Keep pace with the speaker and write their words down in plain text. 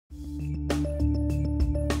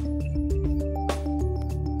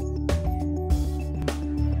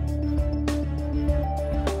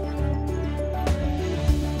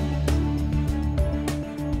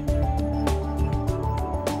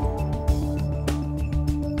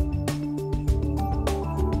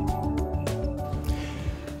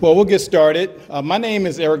Well, we'll get started. My name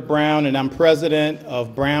is Eric Brown, and I'm president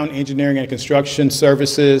of Brown Engineering and Construction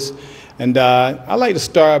Services. And I'd like to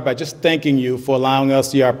start by just thanking you for allowing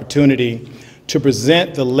us the opportunity to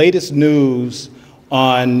present the latest news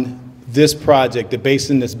on this project, the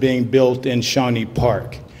basin that's being built in Shawnee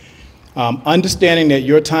Park. Understanding that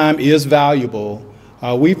your time is valuable,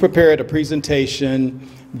 we prepared a presentation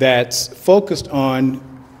that's focused on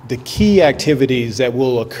the key activities that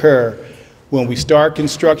will occur when we start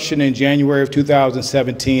construction in January of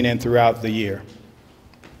 2017 and throughout the year.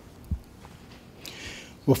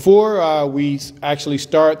 Before we actually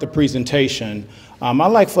start the presentation, I'd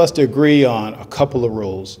like for us to agree on a couple of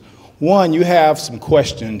rules. One, you have some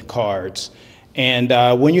question cards. And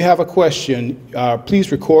when you have a question,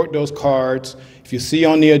 please record those cards. If you see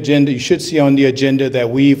on the agenda, you should see on the agenda that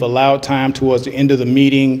we've allowed time towards the end of the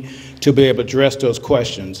meeting to be able to address those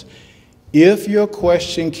questions. If your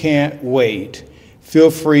question can't wait, feel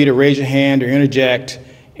free to raise your hand or interject,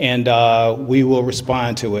 and we will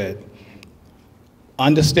respond to it.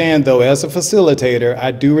 Understand, though, as a facilitator,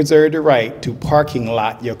 I do reserve the right to parking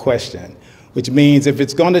lot your question, which means if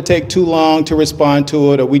it's going to take too long to respond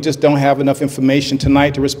to it, or we just don't have enough information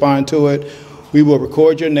tonight to respond to it, we will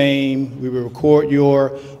record your name, we will record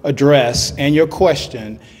your address and your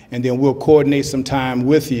question, and then we'll coordinate some time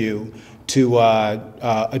with you to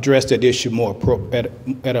address that issue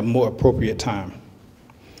at a more appropriate time.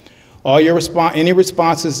 All your any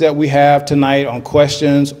responses that we have tonight on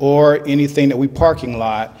questions or anything that we parking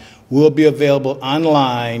lot will be available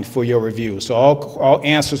online for your review. So all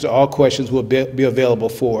answers to all questions will be available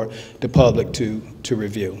for the public to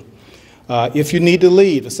review. If you need to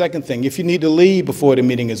leave, the second thing, if you need to leave before the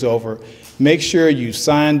meeting is over, make sure you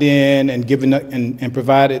signed in and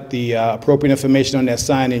provided the appropriate information on that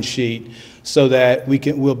sign-in sheet so that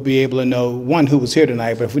we'll be able to know, one, who was here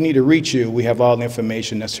tonight, but if we need to reach you, we have all the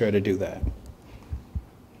information necessary to do that.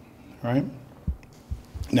 All right?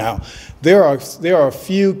 Now, there are a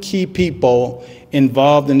few key people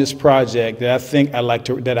involved in this project that I think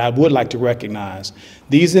that I would like to recognize.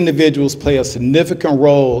 These individuals play a significant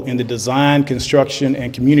role in the design, construction,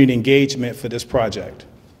 and community engagement for this project.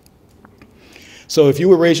 So if you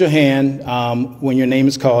would raise your hand when your name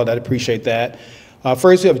is called, I'd appreciate that.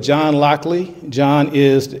 First, we have John Lockley. John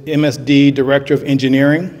is the MSD Director of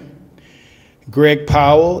Engineering. Greg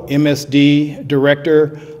Powell, MSD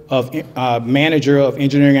Director of Manager of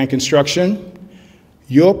Engineering and Construction.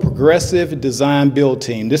 Your Progressive Design Build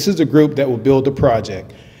Team. This is the group that will build the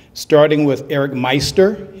project. Starting with Eric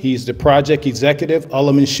Meister, he's the Project Executive,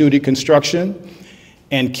 Ulliman Schutte Construction,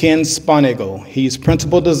 and Ken Sponigal, he's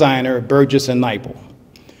Principal Designer, Burgess and Nyepel.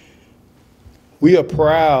 We are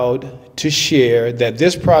proud to share that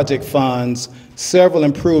this project funds several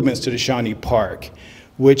improvements to the Shawnee Park,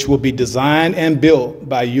 which will be designed and built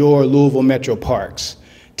by your Louisville Metro Parks.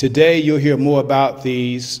 Today, you'll hear more about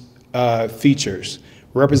these features.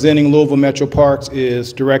 Representing Louisville Metro Parks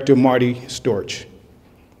is Director Marty Storch.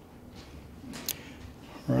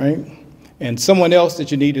 All right? And someone else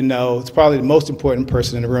that you need to know, it's probably the most important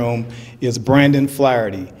person in the room, is Brandon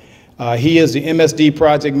Flaherty. He is the MSD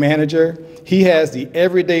Project Manager. He has the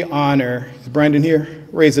everyday honor, is Brandon here?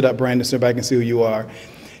 Raise it up, Brandon, so everybody can see who you are.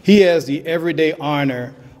 He has the everyday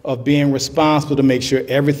honor of being responsible to make sure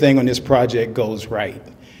everything on this project goes right.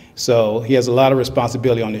 So he has a lot of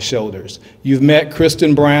responsibility on his shoulders. You've met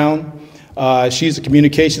Kristen Brown. She's a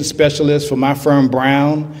communications specialist for my firm,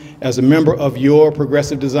 Brown. As a member of your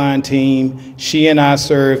progressive design team, she and I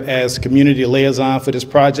serve as community liaison for this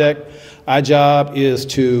project. Our job is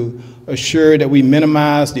to assure that we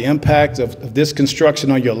minimize the impact of this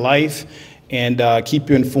construction on your life and keep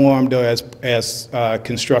you informed as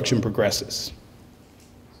construction progresses.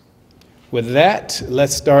 With that,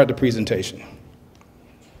 let's start the presentation.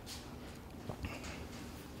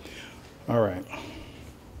 All right.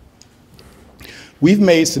 We've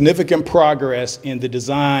made significant progress in the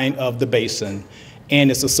design of the basin and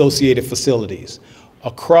its associated facilities.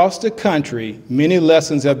 Across the country, many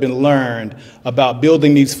lessons have been learned about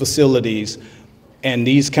building these facilities and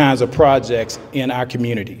these kinds of projects in our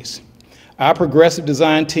communities. Our progressive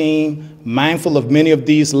design team, mindful of many of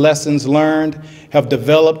these lessons learned, have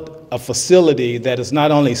developed a facility that is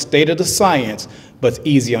not only state of the science, but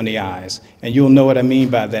easy on the eyes. And you'll know what I mean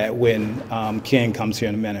by that when Ken comes here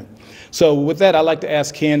in a minute. So with that, I'd like to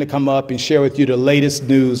ask Ken to come up and share with you the latest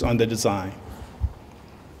news on the design.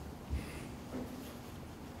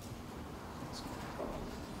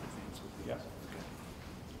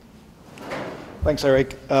 Thanks,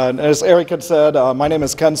 Eric. As Eric had said, my name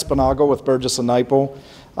is Ken Spinago with Burgess and Nyepel.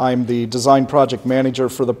 I'm the design project manager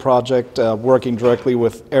for the project, working directly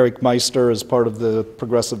with Eric Meister as part of the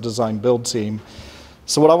Progressive Design Build team.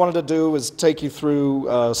 So what I wanted to do is take you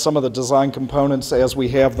through some of the design components as we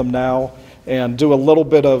have them now, and do a little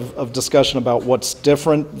bit of discussion about what's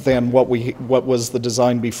different than what was the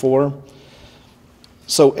design before.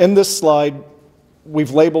 So in this slide,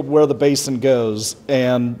 we've labeled where the basin goes,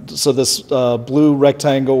 and so this blue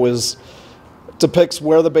rectangle depicts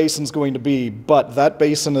where the basin's going to be, but that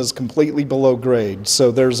basin is completely below grade. So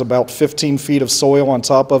there's about 15 feet of soil on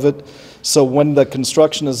top of it. So when the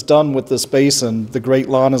construction is done with this basin, the Great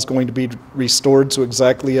Lawn is going to be restored to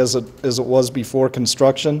exactly as it was before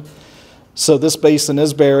construction. So this basin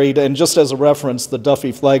is buried, and just as a reference, the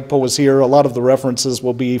Duffy flagpole is here. A lot of the references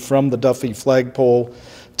will be from the Duffy flagpole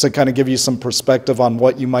to kind of give you some perspective on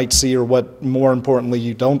what you might see, or what, more importantly,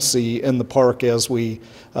 you don't see in the park as we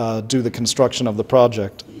do the construction of the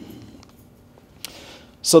project.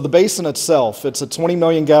 So the basin itself, it's a 20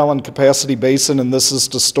 million gallon capacity basin, and this is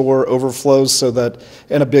to store overflows so that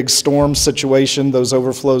in a big storm situation, those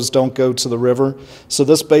overflows don't go to the river. So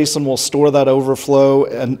this basin will store that overflow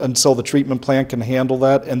until the treatment plant can handle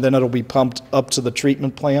that, and then it'll be pumped up to the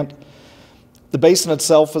treatment plant. The basin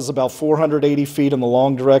itself is about 480 feet in the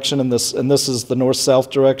long direction, and this is the north-south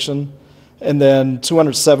direction, and then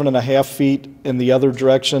 207.5 feet in the other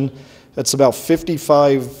direction. It's about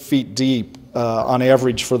 55 feet deep on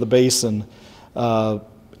average for the basin.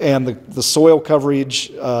 And the soil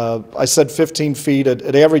coverage, I said 15 feet,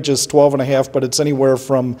 it averages 12.5, but it's anywhere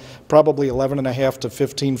from probably 11.5 to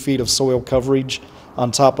 15 feet of soil coverage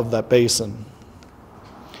on top of that basin.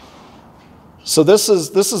 So this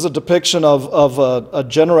is a depiction of a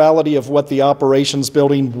generality of what the operations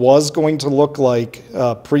building was going to look like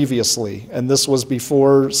previously, and this was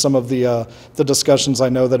before some of the discussions I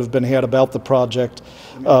know that have been had about the project.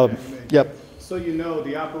 Yep. So you know,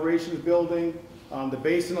 the operations building, the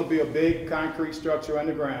basin will be a big concrete structure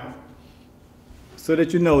underground. So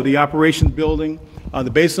that you know, the operations building,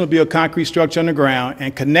 the basin will be a concrete structure underground,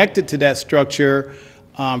 and connected to that structure,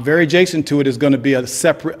 very adjacent to it, is going to be a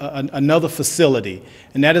separate, another facility,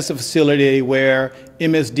 and that is a facility where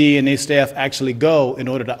MSD and their staff actually go in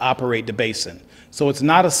order to operate the basin. So it's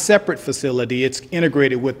not a separate facility; it's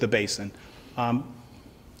integrated with the basin,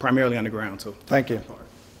 primarily underground. So thank you.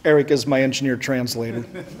 Eric is my engineer translator.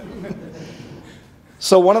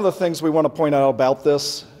 So one of the things we want to point out about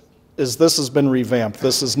this is this has been revamped.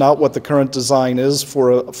 This is not what the current design is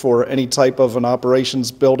for any type of an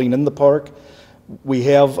operations building in the park. We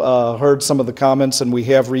have heard some of the comments, and we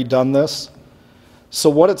have redone this. So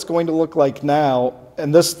what it's going to look like now,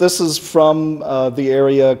 and this is from the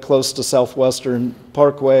area close to Southwestern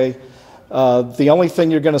Parkway. The only thing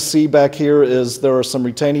you're going to see back here is there are some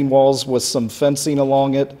retaining walls with some fencing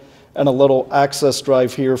along it, and a little access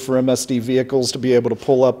drive here for MSD vehicles to be able to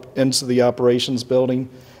pull up into the operations building.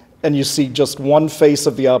 And you see just one face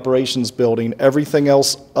of the operations building. Everything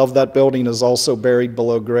else of that building is also buried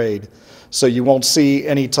below grade. So you won't see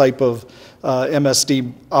any type of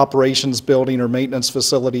MSD operations building or maintenance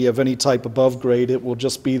facility of any type above grade. It will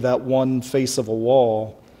just be that one face of a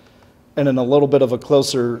wall. And in a little bit of a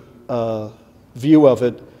closer view of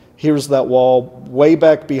it, here's that wall. Way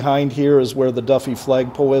back behind here is where the Duffy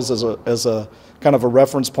flagpole is as a kind of a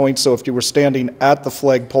reference point. So if you were standing at the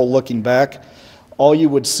flagpole looking back, all you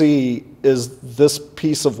would see is this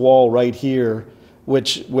piece of wall right here,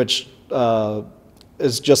 which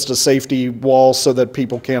is just a safety wall so that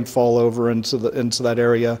people can't fall over into that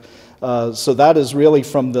area. So that is really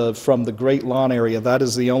from the Great Lawn area. That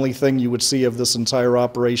is the only thing you would see of this entire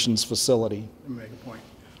operations facility. Make a point.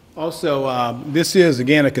 Also, this is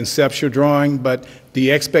again a conceptual drawing, but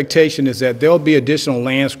the expectation is that there'll be additional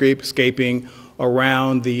landscaping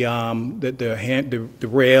around the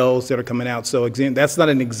rails that are coming out. So again, that's not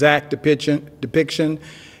an exact depiction,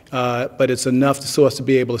 but it's enough so as to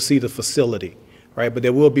be able to see the facility. Right, but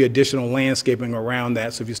there will be additional landscaping around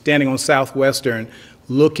that. So if you're standing on Southwestern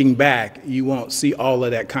looking back, you won't see all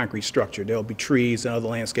of that concrete structure. There'll be trees and other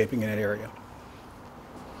landscaping in that area.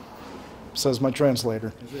 Says my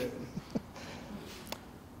translator.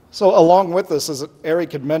 So along with this, as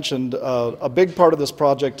Eric had mentioned, a big part of this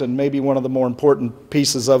project, and maybe one of the more important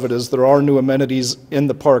pieces of it, is there are new amenities in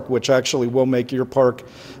the park which actually will make your park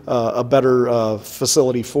a better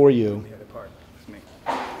facility for you.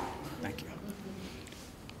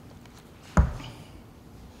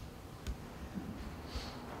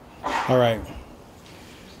 All right.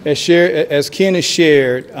 As Ken has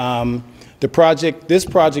shared, this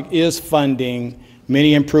project is funding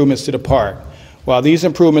many improvements to the park. While these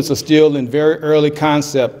improvements are still in a very early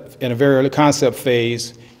concept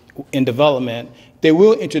phase in development, they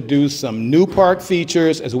will introduce some new park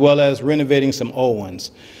features as well as renovating some old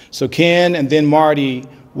ones. So Ken and then Marty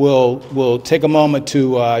will take a moment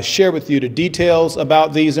to share with you the details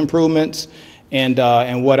about these improvements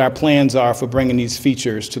and what our plans are for bringing these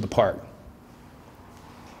features to the park.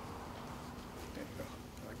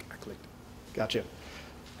 Gotcha.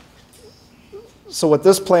 So what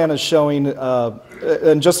this plan is showing,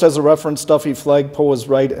 and just as a reference, Duffy Flagpole is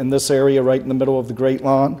right in this area, right in the middle of the Great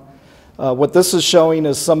Lawn. What this is showing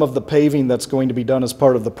is some of the paving that's going to be done as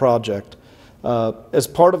part of the project. As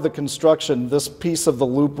part of the construction, this piece of the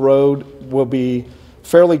loop road will be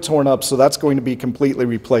fairly torn up, so that's going to be completely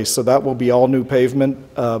replaced. So that will be all new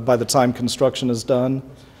pavement by the time construction is done.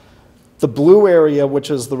 The blue area,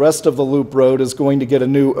 which is the rest of the loop road, is going to get a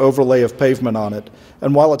new overlay of pavement on it.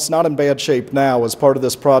 And while it's not in bad shape now, as part of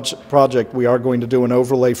this project, we are going to do an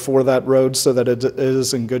overlay for that road so that it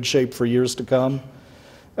is in good shape for years to come.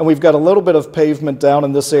 And we've got a little bit of pavement down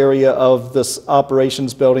in this area of this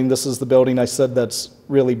operations building. This is the building I said that's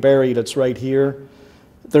really buried. It's right here.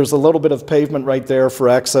 There's a little bit of pavement right there for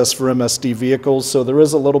access for MSD vehicles. So there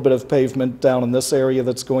is a little bit of pavement down in this area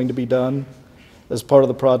that's going to be done as part of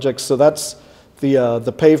the project. So that's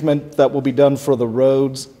the pavement that will be done for the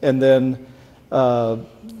roads. And then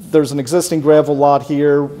there's an existing gravel lot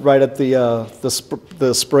here right at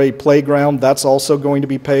the Spray Playground. That's also going to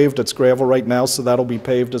be paved. It's gravel right now, so that'll be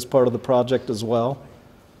paved as part of the project as well.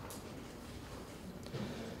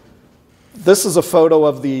 This is a photo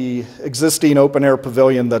of the existing open-air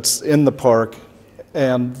pavilion that's in the park.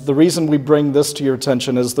 And the reason we bring this to your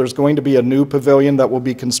attention is there's going to be a new pavilion that will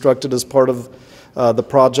be constructed as part of the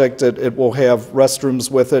project. It will have restrooms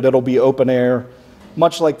with it. It'll be open air,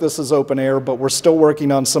 much like this is open air, but we're still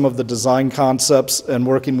working on some of the design concepts and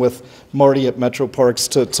working with Marty at Metro Parks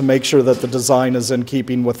to make sure that the design is in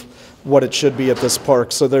keeping with what it should be at this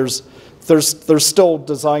park. So there's still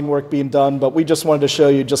design work being done, but we just wanted to show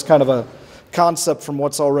you just kind of a concept from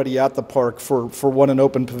what's already at the park for what an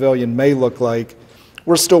open pavilion may look like.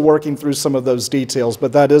 We're still working through some of those details,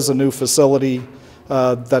 but that is a new facility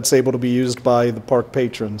that's able to be used by the park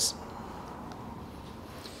patrons.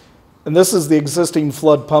 And this is the existing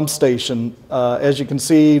flood pump station. As you can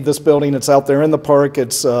see, this building, it's out there in the park.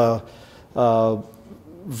 It's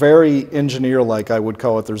very engineer-like, I would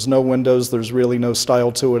call it. There's no windows. There's really no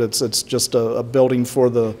style to it. It's just a building for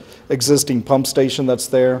the existing pump station that's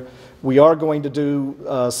there. We are going to do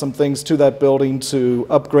some things to that building to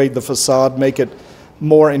upgrade the facade, make it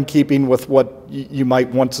more in keeping with what you might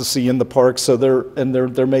want to see in the park. So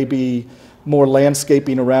there may be more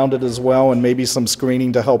landscaping around it as well, and maybe some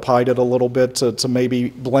screening to help hide it a little bit to maybe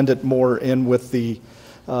blend it more in with the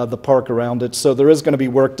park around it. So there is going to be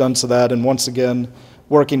work done to that, and once again,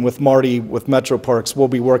 working with Marty with Metro Parks, we'll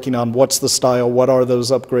be working on what's the style, what are those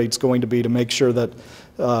upgrades going to be to make sure that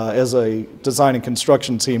as a design and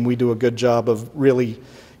construction team, we do a good job of really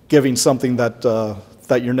giving something that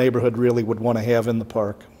that your neighborhood really would want to have in the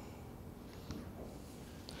park.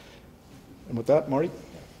 And with that, Marty?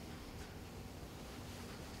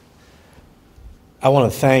 I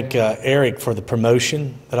want to thank Eric for the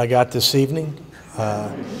promotion that I got this evening.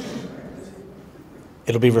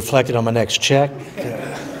 It'll be reflected on my next check.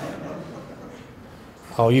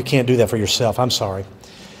 Oh, you can't do that for yourself. I'm sorry.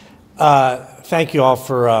 Thank you all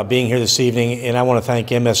for being here this evening, and I want to thank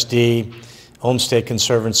MSD, Olmsted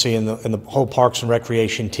Conservancy, and the whole Parks and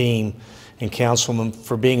Recreation team and councilmen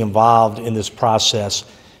for being involved in this process.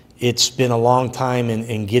 It's been a long time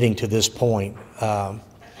in getting to this point.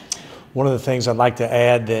 One of the things I'd like to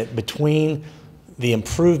add that between the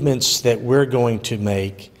improvements that we're going to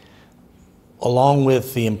make, along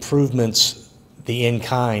with the improvements, the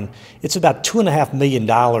in-kind, it's about $2.5 million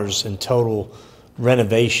in total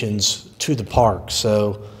renovations to the park.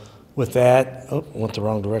 So with that, oh, I went the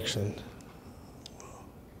wrong direction.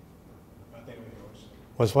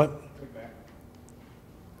 Was what? Click back.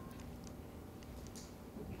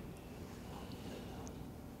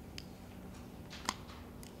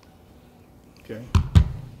 Okay.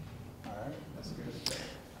 All right, that's good.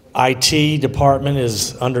 IT department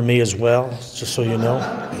is under me as well, just so you know.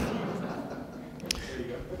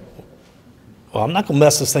 Well, I'm not going to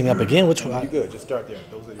mess this thing up again. Which one? You're good. Just start there.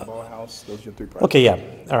 Those are your ball house. Those are your 3 projects. Okay, yeah.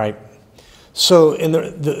 All right. So in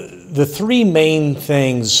the 3 main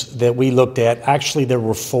things that we looked at, actually there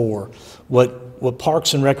were 4. What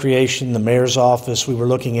Parks and Recreation, the mayor's office, we were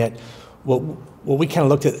looking at what we kind of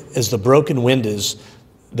looked at as the broken windows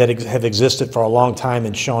that have existed for a long time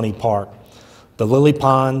in Shawnee Park. The lily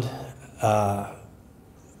pond,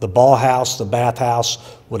 the ball house, the bathhouse,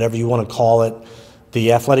 whatever you want to call it,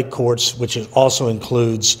 the athletic courts, which also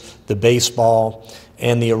includes the baseball,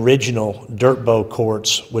 and the original dirt bow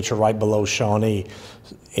courts, which are right below Shawnee.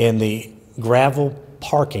 And the gravel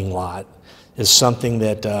parking lot is something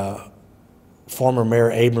that former Mayor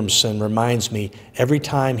Abramson reminds me every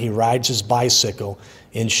time he rides his bicycle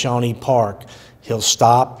in Shawnee Park. He'll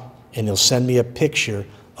stop and he'll send me a picture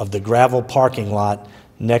of the gravel parking lot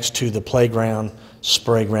next to the playground,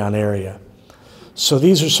 spray ground area. So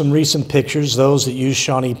these are some recent pictures. Those that use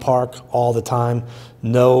Shawnee Park all the time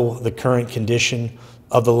know the current condition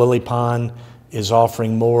of the lily pond is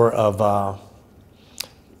offering more of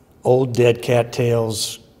old dead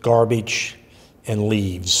cattails, garbage, and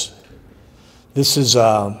leaves. This is,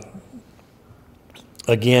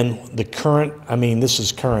 again, the current, I mean, this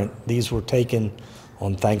is current. These were taken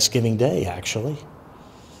on Thanksgiving Day, actually.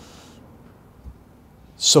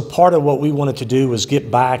 So part of what we wanted to do was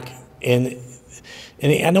get back, and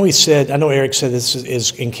I know he said, I know Eric said this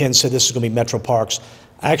is, and Ken said this is going to be Metro Parks.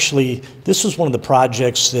 Actually, this was one of the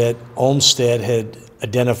projects that Olmsted had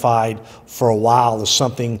identified for a while as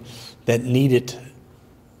something that needed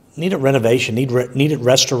renovation, needed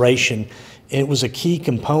restoration, and it was a key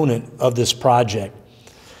component of this project.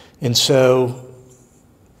 And so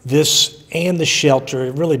this and the shelter,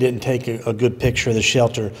 it really didn't take a good picture of the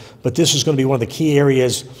shelter, but this is going to be one of the key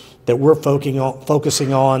areas that we're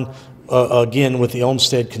focusing on, again, with the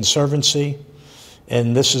Olmsted Conservancy.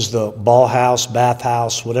 And this is the ball house, bath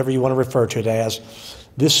house, whatever you want to refer to it as.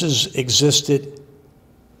 This has existed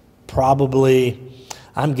probably,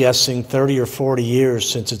 I'm guessing, 30 or 40 years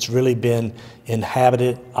since it's really been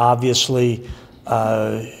inhabited. Obviously,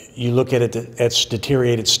 you look at it, it's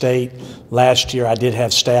deteriorated state. Last year, I did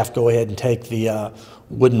have staff go ahead and take the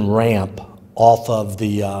wooden ramp off of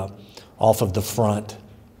the front.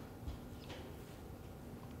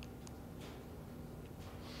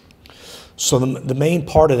 So the main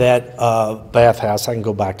part of that bathhouse, I can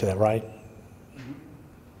go back to that, right?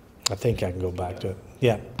 I think I can go back to it.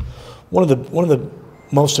 Yeah, one of the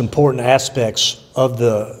most important aspects of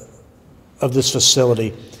this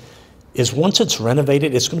facility is once it's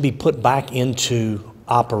renovated, it's going to be put back into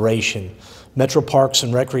operation. Metro Parks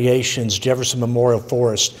and Recreation's Jefferson Memorial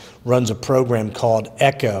Forest runs a program called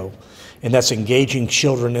ECHO, and that's engaging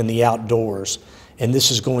children in the outdoors. And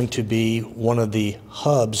this is going to be one of the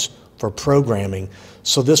hubs for programming.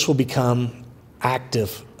 So this will become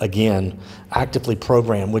active again, actively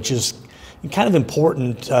programmed, which is kind of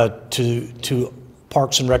important to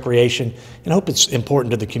Parks and Recreation, and I hope it's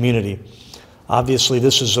important to the community. Obviously,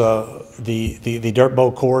 this is the dirt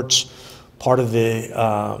bow courts, part of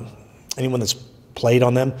the, anyone that's played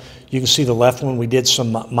on them. You can see the left one, we did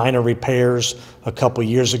some minor repairs a couple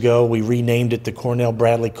years ago. We renamed it the Cornell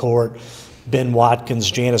Bradley Court. Ben Watkins,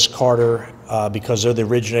 Janice Carter, because they're the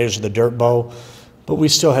originators of the dirt bow. But we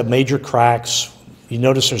still have major cracks. You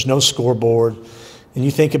notice there's no scoreboard. And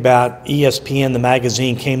you think about ESPN, the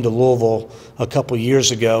magazine, came to Louisville a couple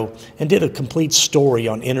years ago and did a complete story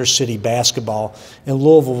on inner city basketball. And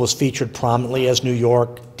Louisville was featured prominently as New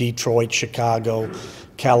York, Detroit, Chicago,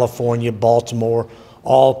 California, Baltimore,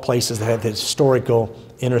 all places that have historical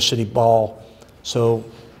inner city ball. So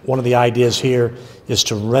one of the ideas here is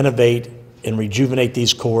to renovate and rejuvenate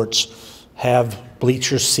these courts, have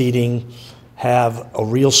bleacher seating, have a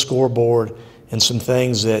real scoreboard, and some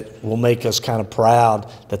things that will make us kind of proud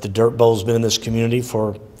that the Dirt Bowl's been in this community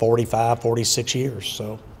for 45, 46 years.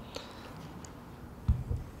 So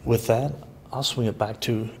with that, I'll swing it back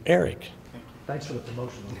to Eric. Thanks for the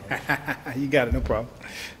promotion. You got it, no problem.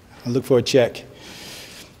 I'll look for a check.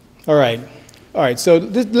 All right. So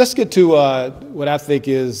let's get to what I think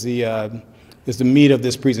is the meat of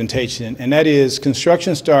this presentation, and that is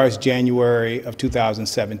construction starts January of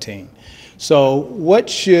 2017. So what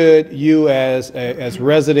should you as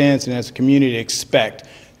residents and as a community expect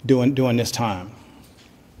during this time?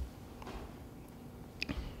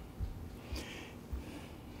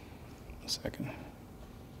 A second.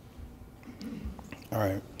 All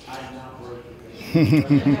right.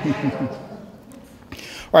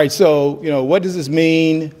 All right, so what does this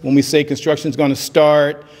mean when we say construction is going to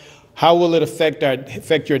start? How will it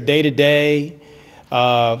affect your day-to-day?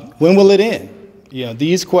 When will it end?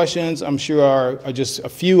 These questions, I'm sure, are just a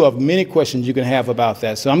few of many questions you can have about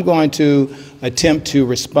that. So I'm going to attempt to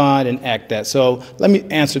respond and act that. So let me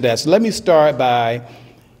answer that. So let me start by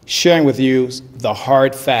sharing with you the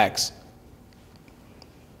hard facts.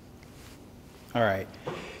 All right.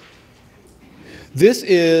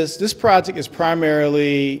 This project is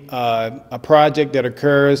primarily a project that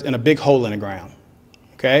occurs in a big hole in the ground.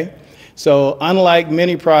 Okay? So unlike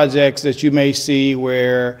many projects that you may see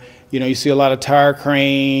where You see a lot of tire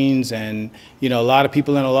cranes and, a lot of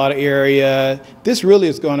people in a lot of area. This really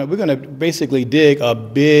is we're going to basically dig a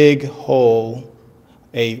big hole,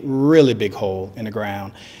 a really big hole in the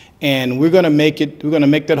ground. And we're going to make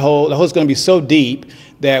that hole, the hole's going to be so deep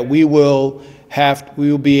that we will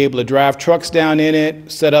be able to drive trucks down in it,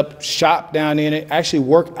 set up shop down in it, actually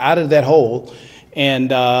work out of that hole.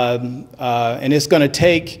 And it's going to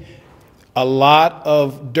take a lot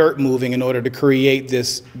of dirt moving in order to create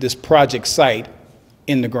this project site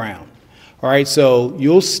in the ground. All right, so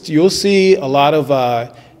you'll see a lot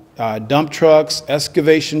of dump trucks,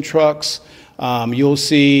 excavation trucks. You'll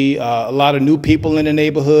see a lot of new people in the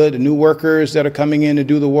neighborhood, the new workers that are coming in to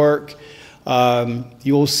do the work.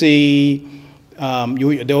 You'll see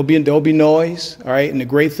there'll be noise. All right, and the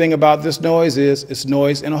great thing about this noise is it's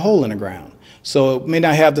noise in a hole in the ground. So it may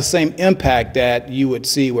not have the same impact that you would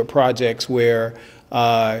see with projects where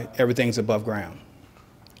everything's above ground.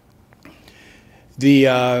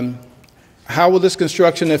 How will this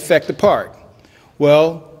construction affect the park?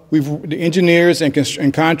 Well, the engineers and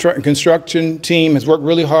construction team has worked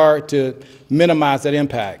really hard to minimize that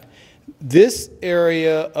impact. This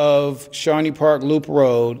area of Shawnee Park Loop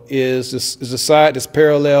Road is a site that's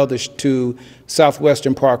parallel to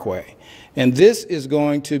Southwestern Parkway. And this is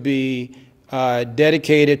going to be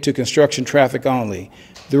dedicated to construction traffic only.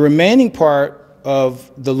 The remaining part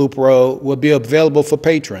of the Loop Road will be available for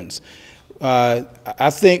patrons. I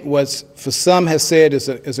think for some has said is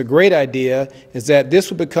a great idea is that this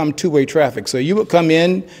will become two-way traffic. So you would come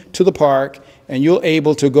in to the park and you're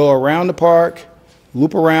able to go around the park,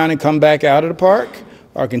 loop around and come back out of the park,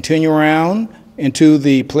 or continue around into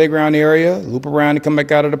the playground area, loop around and come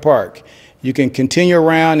back out of the park. You can continue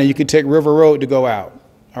around and you can take River Road to go out.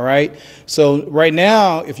 All right. So right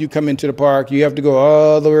now, if you come into the park, you have to go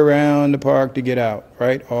all the way around the park to get out,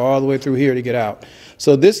 right? All the way through here to get out.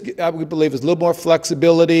 So this, I believe, is a little more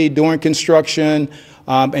flexibility during construction,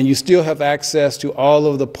 and you still have access to all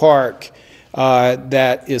of the park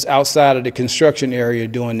that is outside of the construction area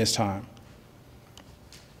during this time.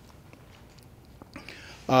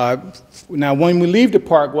 Now, when we leave the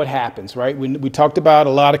park, what happens, right? We talked about a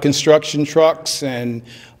lot of construction trucks and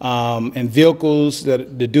vehicles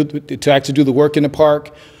to actually do the work in the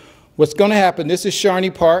park. What's going to happen, this is Shawnee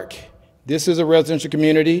Park. This is a residential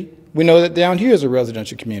community. We know that down here is a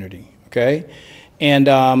residential community, okay? And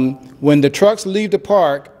when the trucks leave the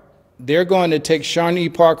park, they're going to take Shawnee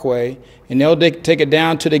Parkway, and they'll take it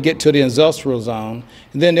down till they get to the industrial zone,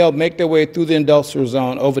 and then they'll make their way through the industrial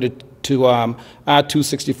zone over to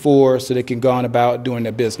I-264 so they can go on about doing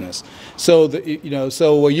their business. So,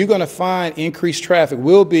 so where you're going to find increased traffic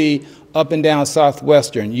will be up and down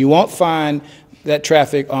Southwestern. You won't find that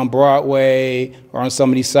traffic on Broadway or on some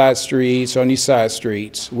of these side streets or on these side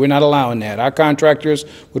streets. We're not allowing that. Our contractors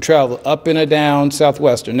will travel up and down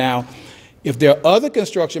Southwestern. Now, if there are other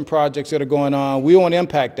construction projects that are going on, we won't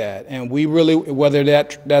impact that. And we really, whether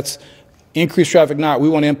that's increased traffic or not, we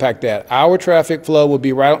won't impact that. Our traffic flow will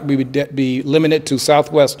be limited to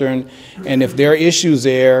Southwestern, and if there are issues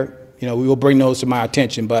there, we will bring those to my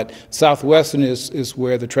attention. But Southwestern is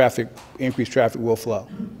where the increased traffic will flow.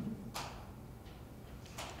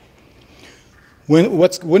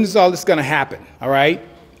 When is all this going to happen? All right.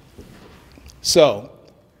 So,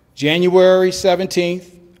 January of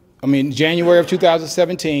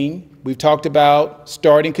 2017, we've talked about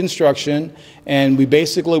starting construction, and we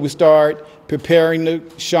start preparing the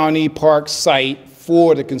Shawnee Park site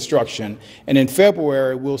for the construction, and in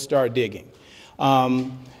February we'll start digging.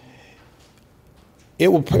 It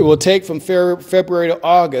will take from February to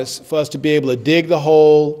August for us to be able to dig the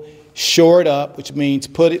hole, shore it up, which means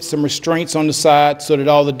put some restraints on the side so that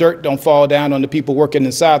all the dirt don't fall down on the people working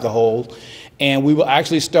inside the hole, and we will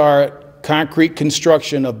actually start concrete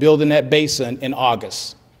construction of building that basin in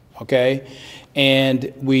August, okay?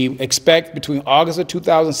 And we expect between August of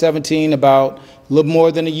 2017, about a little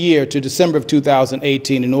more than a year, to December of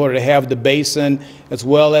 2018 in order to have the basin as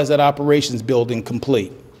well as that operations building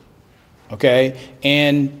complete, okay?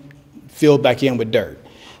 And filled back in with dirt.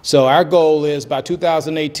 So our goal is by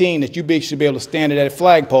 2018 that you should be able to stand at that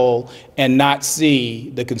flagpole and not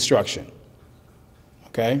see the construction,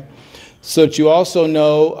 okay? So that you also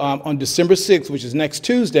know, on December 6th, which is next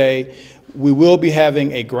Tuesday, we will be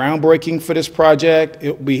having a groundbreaking for this project.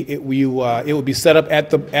 It will be set up at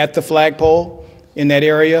the flagpole in that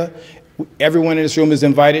area. Everyone in this room is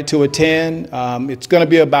invited to attend. It's going to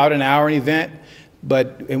be about an hour event,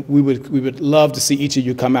 but we would love to see each of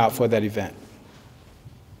you come out for that event.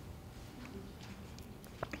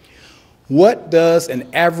 What does an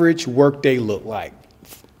average workday look like,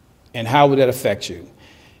 and how would that affect you?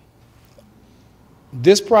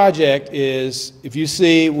 This project is, if you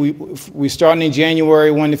see, we started in January,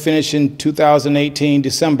 want to finish in 2018,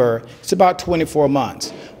 December. It's about 24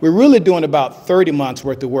 months. We're really doing about 30 months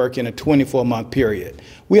worth of work in a 24-month period.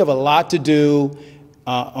 We have a lot to do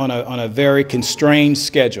on a very constrained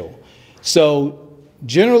schedule. So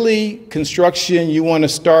generally, construction, you want to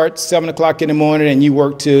start 7 o'clock in the morning and you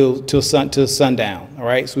work till sundown, all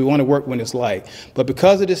right? So we want to work when it's light. But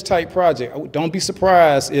because of this tight project, don't be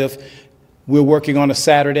surprised if we're working on a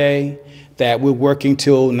Saturday, that we're working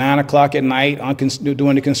till 9 o'clock at night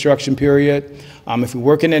during the construction period. If we're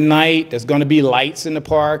working at night, there's going to be lights in the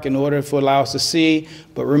park in order to allow us to see.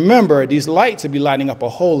 But remember, these lights will be lighting up a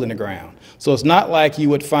hole in the ground. So it's not like you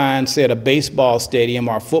would find, say, at a baseball stadium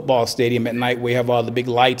or a football stadium at night where you have all the big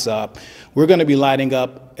lights up. We're going to be lighting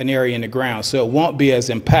up an area in the ground, so it won't be as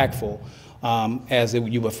impactful as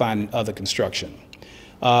you would find in other construction.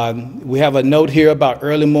 We have a note here about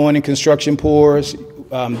early morning construction pours,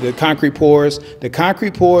 the concrete pours. The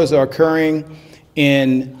concrete pours are occurring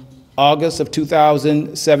in August of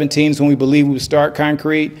 2017 is when we believe we will start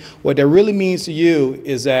concrete. What that really means to you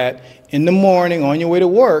is that in the morning on your way to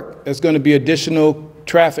work, there's going to be additional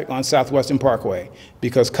traffic on Southwestern Parkway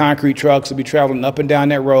because concrete trucks will be traveling up and down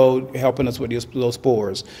that road helping us with those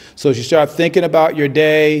pours. So as you start thinking about your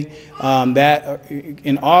day, that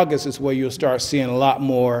in August is where you'll start seeing a lot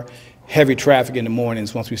more heavy traffic in the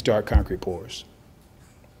mornings once we start concrete pours.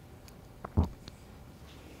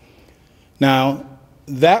 Now,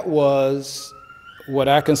 that was what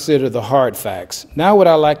I consider the hard facts. Now what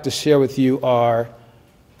I'd like to share with you are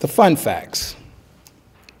the fun facts.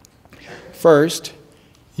 First,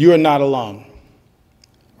 you are not alone,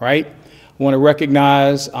 right? I want to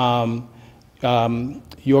recognize your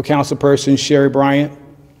councilperson, Sherry Bryant,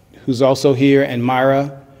 who's also here, and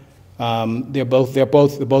Myra. They're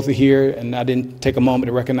both here, and I didn't take a moment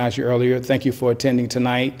to recognize you earlier. Thank you for attending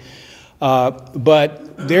tonight.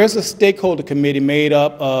 But there's a stakeholder committee made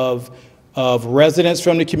up of residents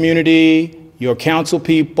from the community, your council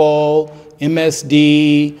people,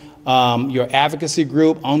 MSD, your advocacy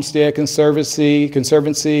group, Olmsted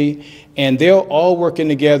Conservancy, and they're all working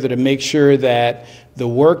together to make sure that the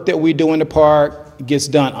work that we do in the park gets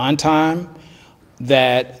done on time,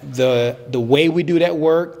 that the way we do that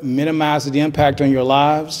work minimizes the impact on your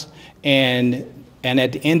lives, and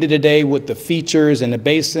at the end of the day, with the features and the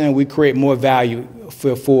basin, we create more value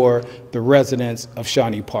for the residents of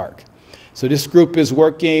Shawnee Park. So this group is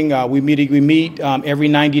working. We meet every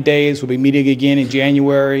 90 days. We'll be meeting again in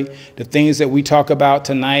January. The things that we talk about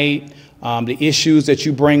tonight, the issues that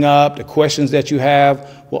you bring up, the questions that you have,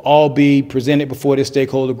 will all be presented before this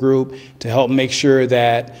stakeholder group to help make sure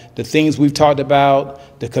that the things we've talked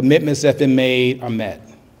about, the commitments that have been made, are met.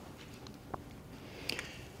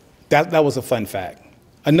 That was a fun fact.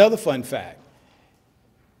 Another fun fact,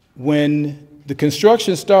 when the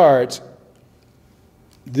construction starts,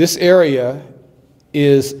 this area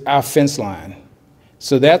is our fence line.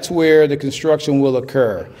 So that's where the construction will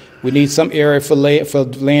occur. We need some area for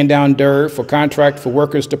laying down dirt, for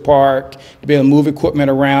workers to park, to be able to move equipment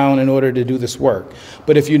around in order to do this work.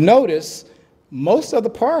 But if you notice, most of the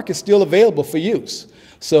park is still available for use.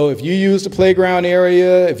 So if you use the playground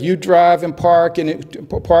area, if you drive and park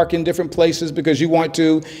in different places because you want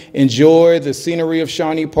to enjoy the scenery of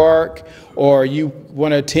Shawnee Park, or you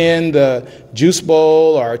want to attend the Juice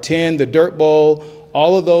Bowl or attend the Dirt Bowl,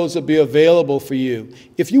 all of those will be available for you.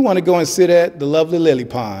 If you want to go and sit at the lovely Lily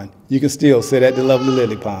Pond, you can still sit at the lovely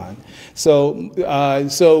Lily Pond. So we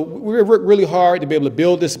work really hard to be able to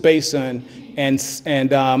build this basin and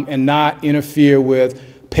not interfere with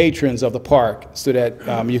patrons of the park so that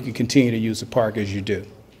you can continue to use the park as you do.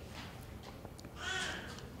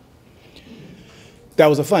 That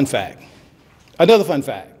was a fun fact. Another fun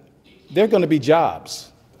fact, there are going to be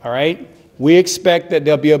jobs, all right? We expect that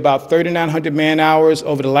there'll be about 3,900 man-hours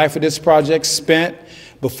over the life of this project spent.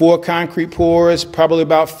 Before concrete pours, probably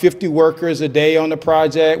about 50 workers a day on the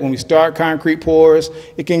project. When we start concrete pours,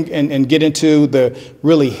 it can and get into the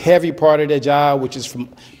really heavy part of the job, which is from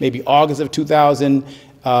maybe August of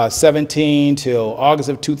 2017 till August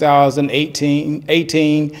of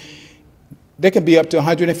 2018. There can be up to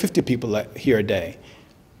 150 people here a day.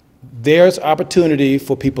 There's opportunity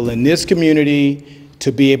for people in this community to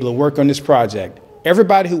be able to work on this project.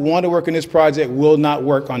 Everybody who wants to work on this project will not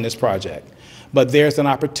work on this project, but there's an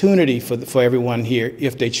opportunity for everyone here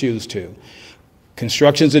if they choose to.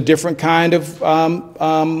 Construction's a different kind of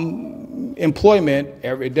employment.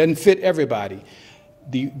 It doesn't fit everybody.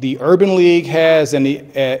 The Urban League has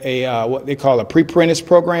what they call a pre-apprentice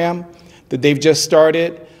program that they've just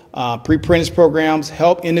started. Pre-apprentice programs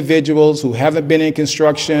help individuals who haven't been in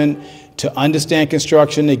construction to understand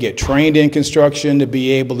construction, to get trained in construction, to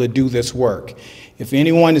be able to do this work. If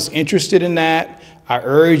anyone is interested in that, I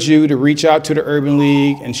urge you to reach out to the Urban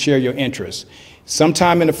League and share your interest.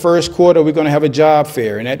 Sometime in the first quarter, we're going to have a job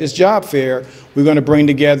fair, and at this job fair, we're going to bring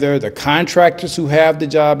together the contractors who have the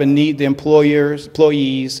job and need the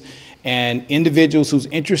employees, and individuals who's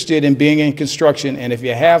interested in being in construction. And if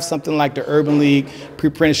you have something like the Urban League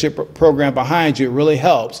pre-apprenticeship program behind you, it really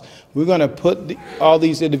helps. We're going to put all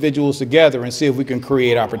these individuals together and see if we can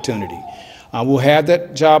create opportunity. We'll have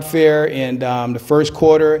that job fair in the first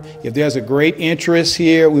quarter. If there's a great interest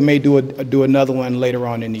here, we may do another one later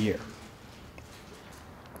on in the year.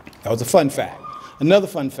 That was a fun fact. Another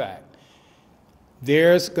fun fact.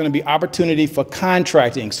 There's going to be opportunity for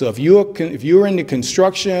contracting. So if you're in the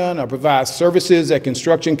construction or provide services that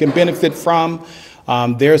construction can benefit from,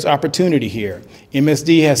 there's opportunity here.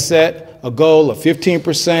 MSD has set a goal of 15%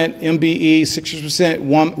 MBE,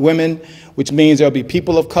 60% women, which means there'll be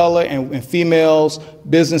people of color and females,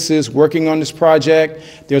 businesses working on this project.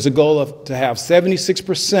 There's a goal to have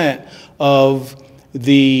 76% of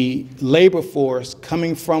the labor force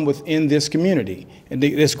coming from within this community and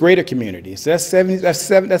this greater community. So that's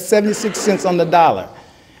 76 cents on the dollar.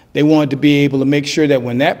 They wanted to be able to make sure that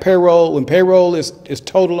when payroll is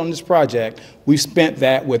total on this project, we spent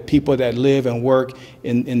that with people that live and work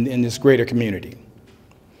in this greater community.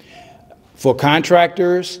 For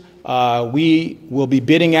contractors, we will be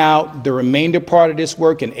bidding out the remainder part of this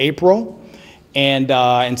work in April.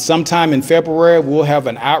 And sometime in February, we'll have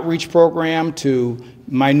an outreach program to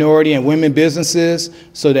minority and women businesses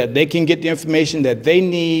so that they can get the information that they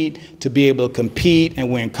need to be able to compete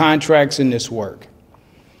and win contracts in this work.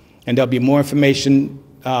 And there'll be more information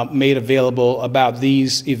made available about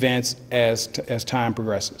these events as time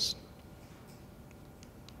progresses.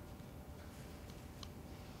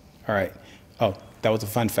 All right. Oh, that was a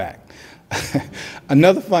fun fact.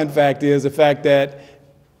 Another fun fact is the fact that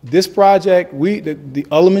this project, the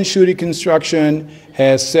Ulliman Shooty Construction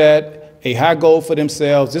has set a high goal for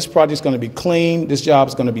themselves. This project is going to be clean. This job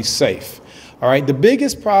is going to be safe. All right. The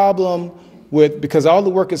biggest problem because all the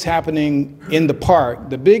work is happening in the park,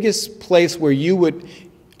 the biggest place where you would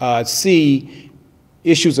see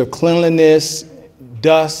issues of cleanliness,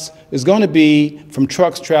 dust, is going to be from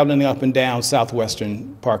trucks traveling up and down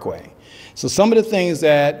Southwestern Parkway. So some of the things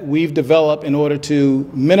that we've developed in order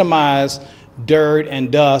to minimize dirt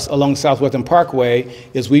and dust along Southwestern Parkway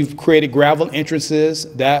is we've created gravel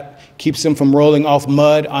entrances that keeps them from rolling off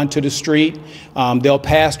mud onto the street.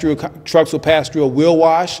 Trucks will pass through a wheel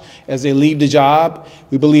wash as they leave the job.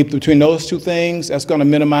 We believe between those two things, that's going to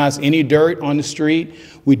minimize any dirt on the street.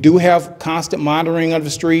 We do have constant monitoring of the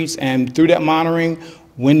streets, and through that monitoring,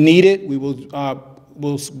 when needed, we will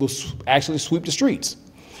we'll actually sweep the streets.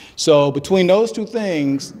 So between those two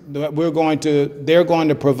things, they're going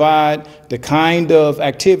to provide the kind of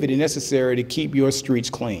activity necessary to keep your streets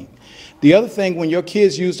clean. The other thing, when your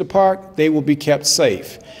kids use the park, they will be kept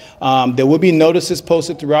safe. There will be notices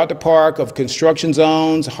posted throughout the park of construction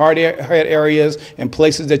zones, hard areas, and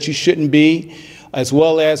places that you shouldn't be, as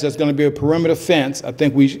well as there's going to be a perimeter fence. I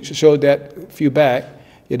think we showed that a few back.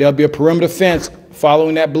 Yeah, there'll be a perimeter fence.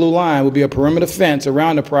 Following that blue line will be a perimeter fence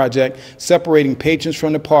around the project, separating patrons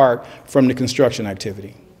from the park from the construction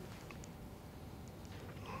activity.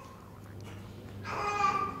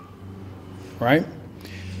 Right?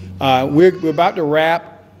 We're about to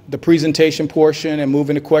wrap the presentation portion and move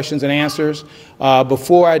into questions and answers.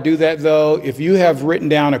 Before I do that, though, if you have written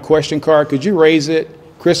down a question card, could you raise it?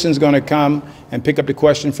 Kristen's going to come and pick up the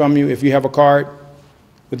question from you if you have a card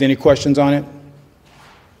with any questions on it.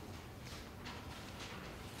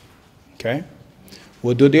 Okay?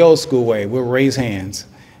 We'll do it the old school way. We'll raise hands.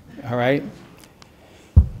 All right?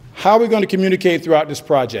 How are we going to communicate throughout this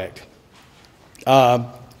project?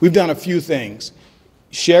 We've done a few things.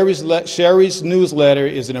 Sherry's newsletter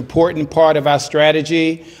is an important part of our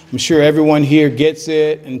strategy. I'm sure everyone here gets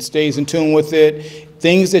it and stays in tune with it.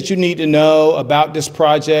 Things that you need to know about this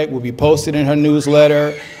project will be posted in her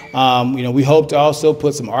newsletter. We hope to also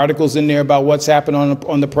put some articles in there about what's happened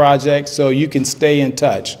on the project so you can stay in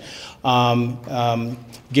touch.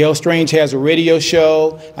 Gail Strange has a radio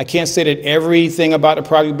show. I can't say that everything about the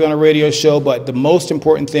project will be on a radio show, but the most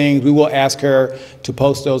important things, we will ask her to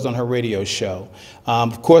post those on her radio show.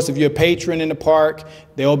 Of course, if you're a patron in the park,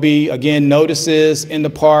 there will be, again, notices in the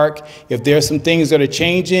park. If there's some things that are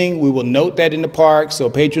changing, we will note that in the park so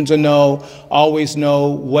patrons will always know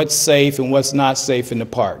what's safe and what's not safe in the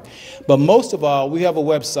park. But most of all, we have a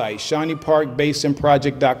website,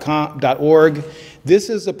 ShawneeParkBasinProject.org.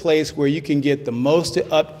 This is a place where you can get the most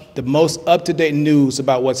up-to-date news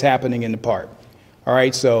about what's happening in the park. All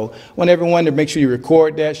right, so I want everyone to make sure you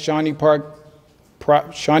record that, Shawnee Park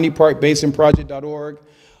Basin Project.org.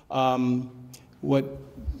 I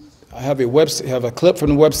have a website, have a clip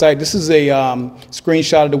from the website. This is a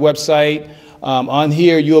screenshot of the website. On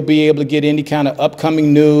here, you'll be able to get any kind of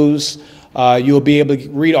upcoming news. You'll be able to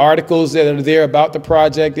read articles that are there about the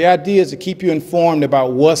project. The idea is to keep you informed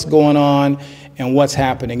about what's going on and what's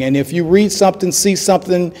happening. And if you read something, see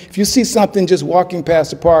something, if you see something just walking past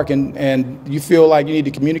the park and you feel like you need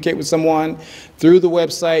to communicate with someone through the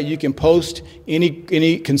website, you can post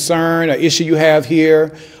any concern or issue you have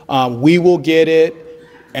here. We will get it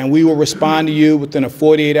and we will respond to you within a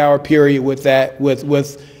 48-hour period with that,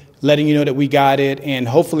 with letting you know that we got it, and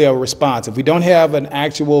hopefully a response. If we don't have an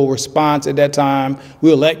actual response at that time,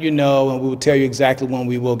 we'll let you know, and we will tell you exactly when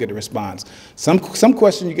we will get a response. Some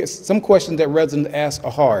questions that residents ask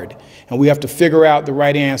are hard, and we have to figure out the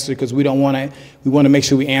right answer because we want to make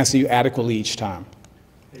sure we answer you adequately each time.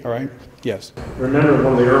 All right? Yes. Remember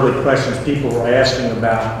one of the early questions people were asking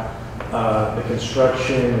about the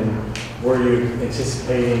construction and were you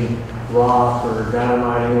anticipating rock or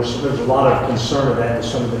dynamite? So there's a lot of concern of that to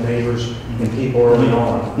some of the neighbors and people early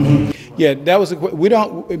on. Mm-hmm. Yeah, that was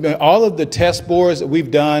all of the test bores that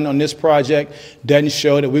we've done on this project doesn't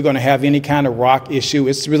show that we're going to have any kind of rock issue.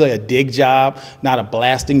 It's really a dig job, not a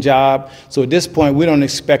blasting job. So at this point, we don't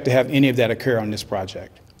expect to have any of that occur on this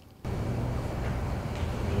project.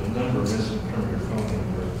 The number missing from your phone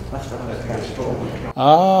number.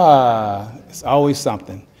 Ah, it's always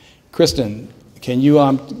something. Kristen, can you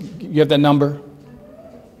have that number?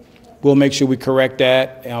 We'll make sure we correct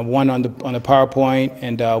that. One on the PowerPoint,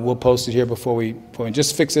 and we'll post it here before we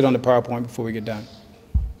just fix it on the PowerPoint before we get done.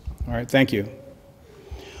 All right, thank you.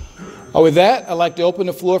 With that, I'd like to open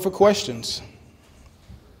the floor for questions.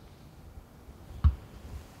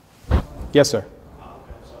 Yes, sir.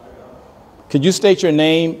 Could you state your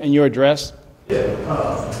name and your address? Yeah,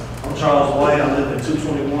 I'm Charles White. I live at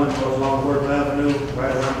 221 North Longworth Avenue,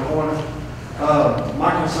 right around the corner.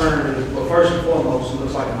 My concern is, well, first and foremost, it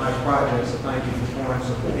looks like a nice project, so thank you for pouring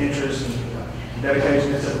some interest and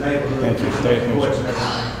dedication into the neighborhood. Thank you.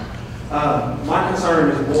 My concern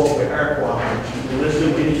is more with air quality. Let's do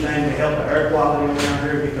anything to help the air quality around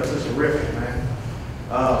here because it's horrific, man.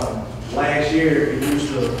 Last year, it used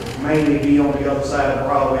to mainly be on the other side of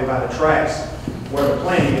Broadway by the tracks where the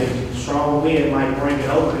plant is. Strong wind might bring it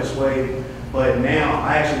over this way, but now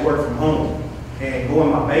I actually work from home and go in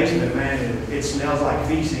my basement, man, it smells like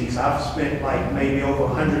feces. I've spent like maybe over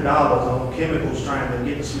 $100 on chemicals trying to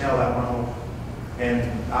get the smell out of my home. And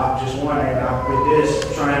I'm just wondering, with this,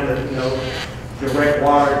 trying to, direct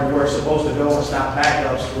water where it's supposed to go and stop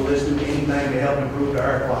backups, will this do anything to help improve the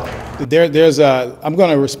air quality? I'm going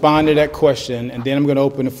to respond to that question, and then I'm going to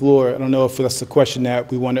open the floor. I don't know if that's the question that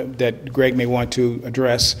that Greg may want to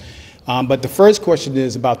address. But the first question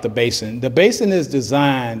is about the basin. The basin is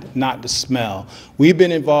designed not to smell. We've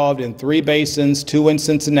been involved in 3 basins, 2 in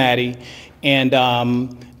Cincinnati, and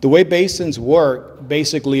the way basins work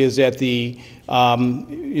basically is that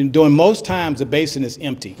during most times the basin is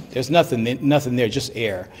empty. There's nothing there, just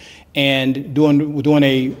air. And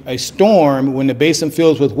during a storm, when the basin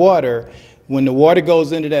fills with water, when the water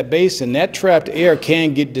goes into that basin, that trapped air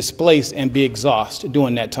can get displaced and be exhausted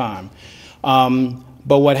during that time.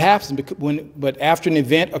 But what happens after an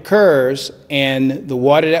event occurs and the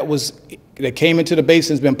water that came into the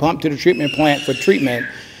basin has been pumped to the treatment plant for treatment,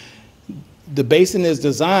 the basin is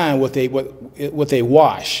designed with a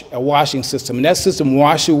washing system, and that system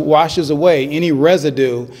washes away any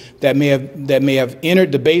residue that may have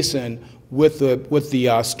entered the basin with the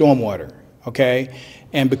stormwater. Okay,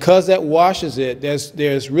 and because that washes it,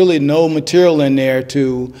 there's really no material in there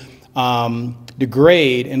to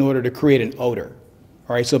degrade in order to create an odor.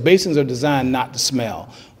 All right, so basins are designed not to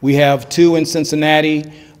smell. We have 2 in Cincinnati.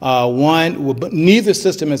 Neither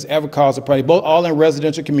system has ever caused a problem, all in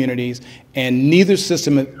residential communities, and neither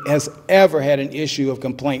system has ever had an issue of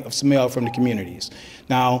complaint of smell from the communities.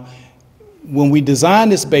 Now, when we design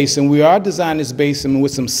this basin, we are designing this basin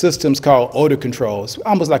with some systems called odor control. It's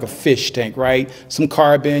almost like a fish tank, right? Some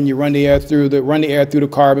carbon, you run the air through the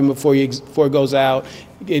carbon before it goes out,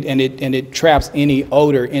 and it traps any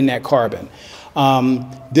odor in that carbon.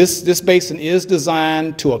 This basin is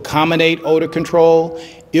designed to accommodate odor control.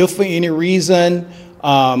 If for any reason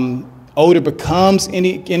odor becomes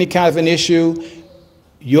any kind of an issue,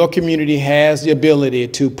 your community has the ability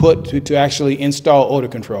to actually install odor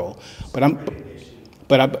control. But I'm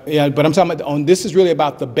talking about this is really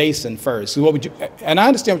about the basin first. So and I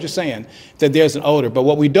understand what you're saying, that there's an odor, but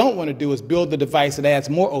what we don't want to do is build the device that adds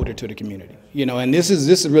more odor to the community. And this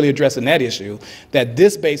is really addressing that issue, that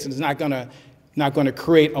this basin is not going to not going to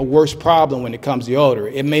create a worse problem when it comes to odor.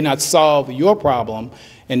 It may not solve your problem,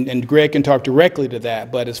 and Greg can talk directly to that,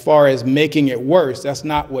 but as far as making it worse, that's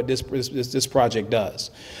not what this project does.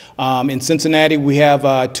 In Cincinnati, we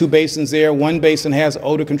have 2 basins there. One basin has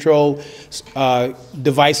odor control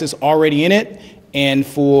devices already in it, and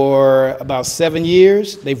for about 7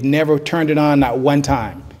 years, they've never turned it on, not one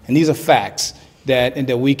time. And these are facts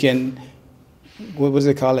that we can, what was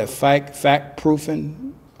it called, fact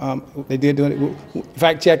proofing? They did do it,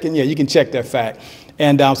 fact checking, yeah, you can check that fact.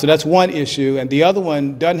 And so that's one issue, and the other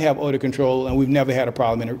one doesn't have odor control, and we've never had a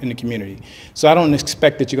problem in the community. So I don't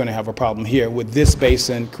expect that you're going to have a problem here with this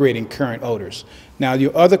basin creating current odors. Now,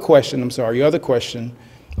 your other question, I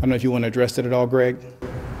don't know if you want to address it at all, Greg?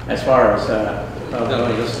 As far as,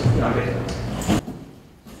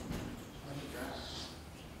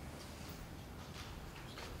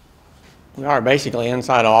 we are basically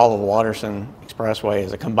inside of all of the Waterson Expressway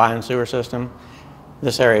is a combined sewer system.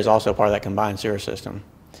 This area is also part of that combined sewer system.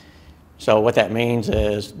 So what that means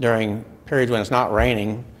is during periods when it's not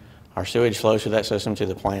raining, our sewage flows through that system to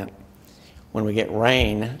the plant. When we get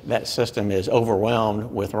rain, that system is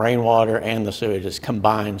overwhelmed with rainwater and the sewage. It's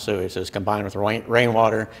combined sewage. It's combined with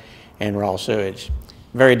rainwater and raw sewage.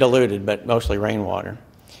 Very diluted, but mostly rainwater.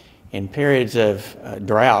 In periods of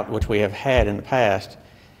drought, which we have had in the past,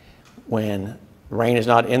 when rain is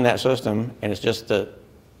not in that system and it's just the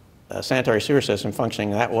sanitary sewer system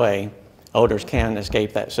functioning that way, odors can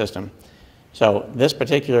escape that system. So this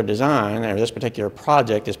particular design, or this particular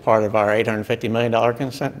project, is part of our $850 million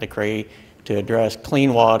consent decree to address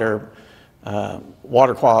clean water,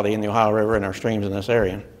 water quality in the Ohio River and our streams in this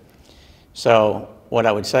area. So what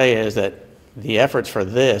I would say is that the efforts for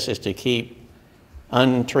this is to keep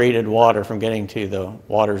untreated water from getting to the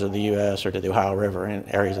waters of the U.S. or to the Ohio River in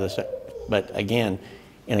areas of this. But again,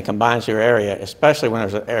 in a combined sewer area, especially when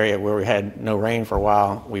there's an area where we had no rain for a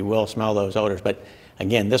while, we will smell those odors. But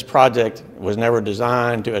again, this project was never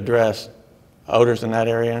designed to address odors in that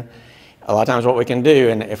area. A lot of times what we can do,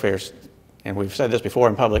 and if there's, and we've said this before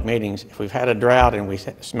in public meetings, if we've had a drought and we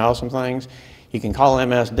smell some things, you can call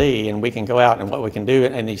MSD and we can go out, and what we can do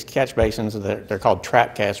in these catch basins, they're called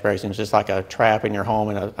trap catch basins, just like a trap in your home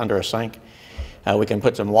and under a sink. We can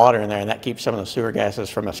put some water in there, and that keeps some of the sewer gases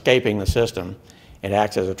from escaping the system. It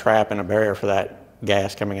acts as a trap and a barrier for that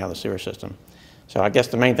gas coming out of the sewer system. So I guess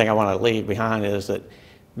the main thing I want to leave behind is that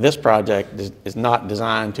this project is not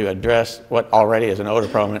designed to address what already is an odor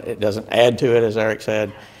problem. It doesn't add to it, as Eric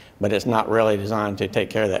said, but it's not really designed to take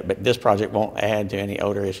care of that. But this project won't add to any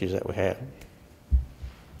odor issues that we have.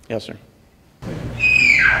 Yes, sir.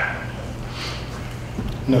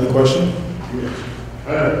 Another question? Yes.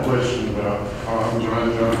 I had a question about, I'm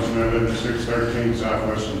John Johnson, I live at 613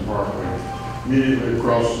 Southwestern Parkway, immediately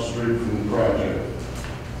across the street from the project.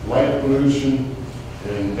 Light pollution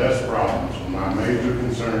and dust problems are my major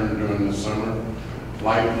concern during the summer.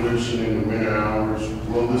 Light pollution in the winter hours.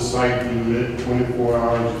 Will this site be lit 24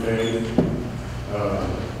 hours a day?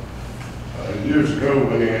 Years ago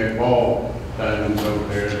when they had ball diamonds over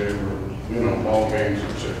there, they were, ball games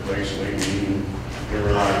that took place late in the evening. They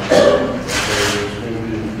were like, there's going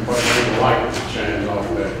to be quite a bit of light that shines off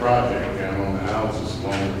of that project down on the houses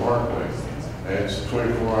along the parkway. That's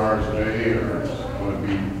 24 hours a day, or it's going to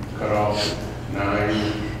be cut off at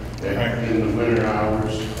 9 in the winter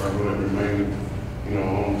hours, or will it remain,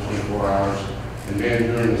 on 24 hours? And then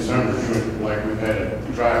during the summer, like we've had a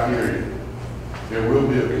dry period, there will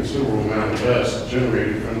be a considerable amount of dust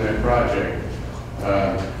generated from that project.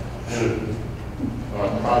 In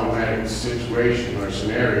a problematic situation or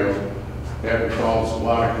scenario, that would cause a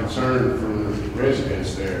lot of concern from the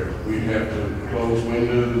residents there. We'd have to close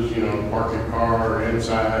windows, park your car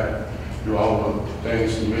inside, do all the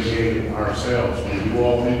things to mitigate it ourselves. Will you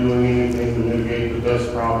all be doing anything to mitigate the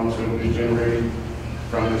dust problems that will be generated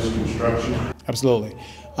from this construction? Absolutely.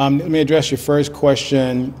 Let me address your first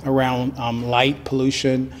question around light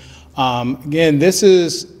pollution. Again, this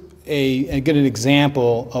is a good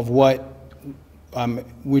example of what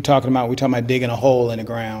we're talking about. We're talking about digging a hole in the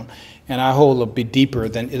ground, and our hole will be deeper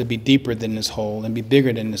than this hole and be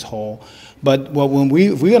bigger than this hole. But if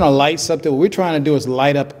we're going to light something, what we're trying to do is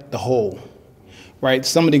light up the hole, right?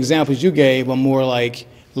 Some of the examples you gave are more like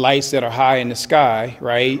lights that are high in the sky,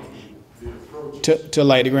 right? To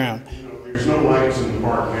light the ground. There's no lights in the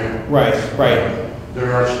park now. Right.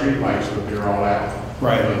 There are street lights, but they're all out.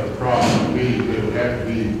 Right. But the problem would be, it would have to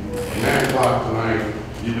be 9 o'clock tonight.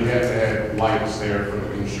 You would have to have lights there for the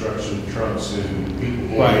construction trucks and people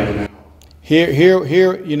going in and out.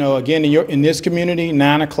 Here, again, in this community,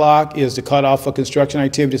 9 o'clock is the cutoff for construction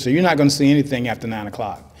activity, so you're not going to see anything after 9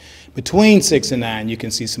 o'clock. Between 6 and 9, you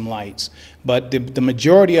can see some lights. But the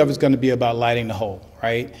majority of it's going to be about lighting the hole,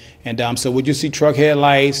 right? And so would you see truck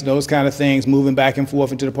headlights, those kind of things moving back and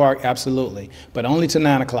forth into the park? Absolutely. But only to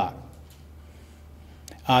 9 o'clock.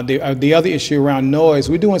 The other issue around noise,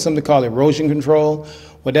 we're doing something called erosion control.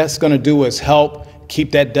 What that's going to do is help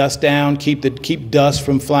keep that dust down, keep dust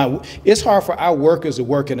from flying. It's hard for our workers to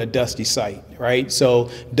work in a dusty site, right? So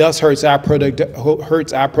dust hurts our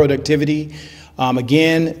productivity.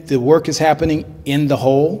 Again, the work is happening in the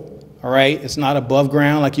hole, all right? It's not above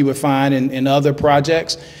ground like you would find in other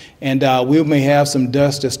projects. And we may have some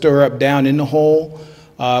dust to stir up down in the hole,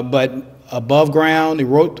 but above ground,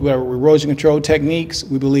 erosion control techniques,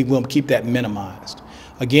 we believe we'll keep that minimized.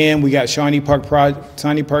 Again, we got Shawnee Park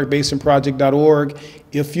Basin Project.org.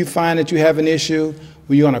 If you find that you have an issue,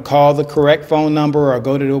 you're going to call the correct phone number or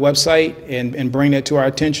go to the website and bring that to our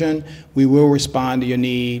attention. We will respond to your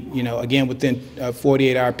need, again, within a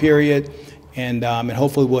 48-hour period, and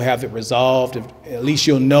hopefully we'll have it resolved. At least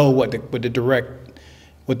you'll know what the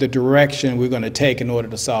direction we're going to take in order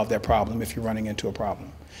to solve that problem if you're running into a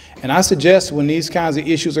problem. And I suggest when these kinds of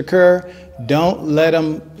issues occur, don't let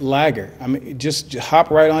them laggard. I mean, just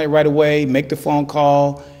hop right on it right away, make the phone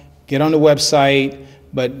call, get on the website,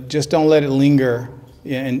 but just don't let it linger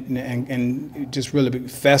and just really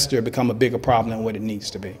fester, become a bigger problem than what it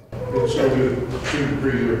needs to be. It's a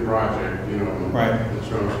 2-3-year project, Right. It's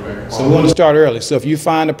going to affect So we want to start early. So if you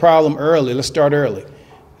find a problem early, let's start early,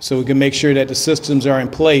 so we can make sure that the systems are in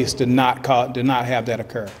place to not have that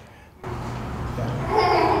occur.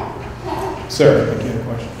 Sir, you have a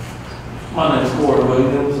question? My name is Corey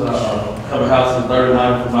Williams. Cover house in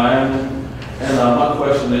 39 from Miami. And my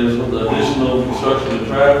question is, with the additional construction and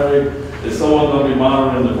traffic, is someone going to be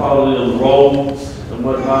monitoring the quality of the roads and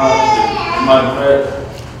whatnot? Might affect.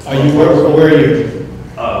 Are you where are you?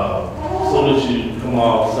 As soon as you come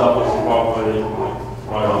off Southwest Parkway,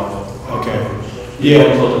 right off. Okay.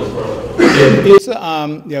 Yeah. It's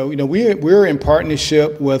we're in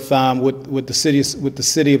partnership with the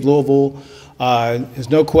city of Louisville. There's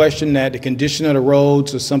no question that the condition of the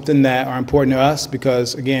roads is something that are important to us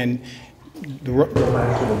because, again, Go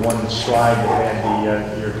back to the one slide that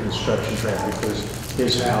had your construction traffic, because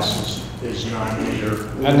his house is not near.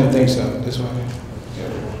 I didn't think so. This one.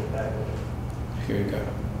 Here you go.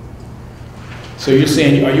 So you're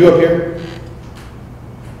saying, are you up here?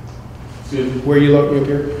 Where you up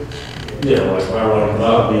here? Yeah, like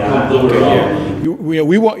right behind.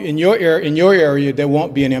 We won't in your area. There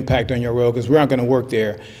won't be an impact on your road because we're not going to work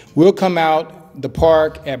there. We'll come out the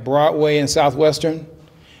park at Broadway and Southwestern,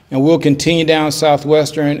 and we'll continue down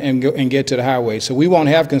Southwestern and get to the highway. So we won't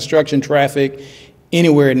have construction traffic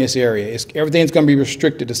anywhere in this area. Everything's going to be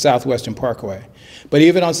restricted to Southwestern Parkway. But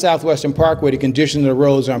even on Southwestern Parkway, the condition of the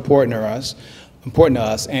roads are important to us.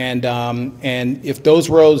 And if those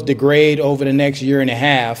roads degrade over the next year and a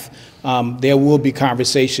half, there will be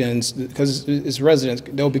conversations, because it's residents,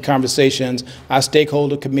 there will be conversations. Our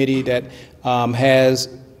stakeholder committee that has,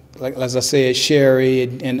 like as I said, Sherry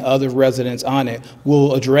and other residents on it,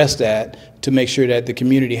 will address that to make sure that the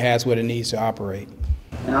community has what it needs to operate.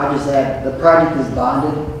 And I'll just add, the project is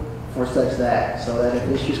bonded for such that, so that if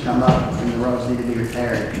issues come up and the roads need to be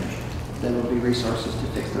repaired, there will be resources to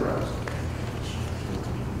fix the roads.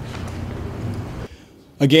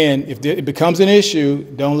 Again, if it becomes an issue,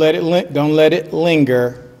 don't let it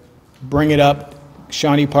linger. Bring it up,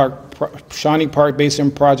 Shawnee Park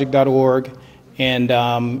Basin Project.org, and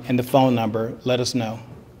the phone number. Let us know.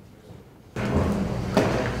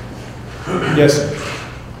 Yes, sir.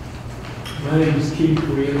 My name is Keith.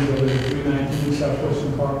 We live at 319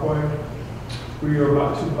 Southwestern Parkway. We are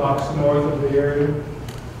about 2 blocks north of the area.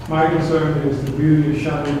 My concern is the beauty of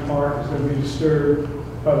Shawnee Park is going to be disturbed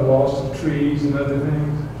by the loss of trees and other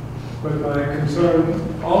things. But my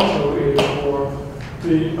concern also is for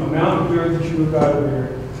the amount of dirt that you move out of there.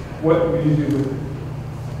 What will you do with it?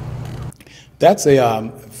 That's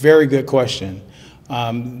a very good question.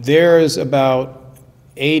 There's about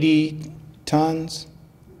 80 tons,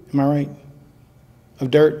 am I right,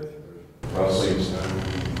 of dirt? Roughly, there's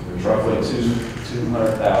roughly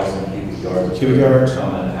 200,000 cubic yards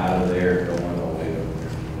coming out of there, going all the way over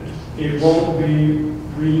there. It won't be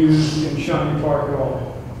reused in Shawnee Park at all.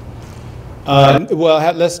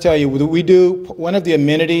 Well, let's tell you, we do, one of the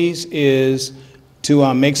amenities is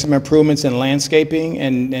to make some improvements in landscaping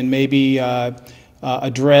and maybe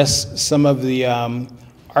address some of the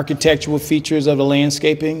architectural features of the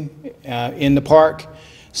landscaping in the park.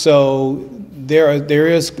 So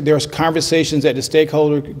there's conversations that the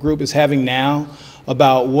stakeholder group is having now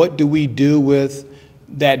about what do we do with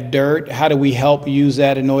that dirt, how do we help use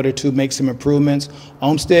that in order to make some improvements?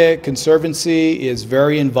 Olmsted Conservancy is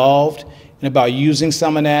very involved in about using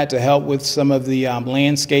some of that to help with some of the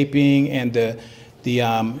landscaping and the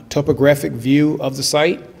topographic view of the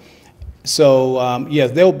site. So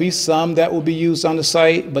yes, there will be some that will be used on the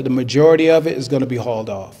site, but the majority of it is going to be hauled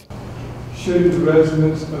off. Should the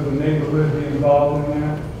residents of the neighborhood be involved in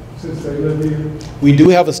that since they live here? We do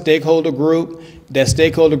have a stakeholder group. That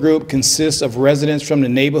stakeholder group consists of residents from the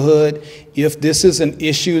neighborhood. If this is an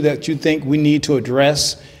issue that you think we need to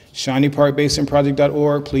address,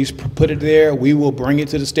 ShawneeParkBasinProject.org, please put it there. We will bring it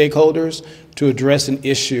to the stakeholders to address an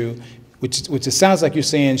issue, which it sounds like you're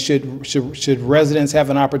saying, should residents have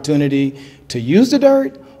an opportunity to use the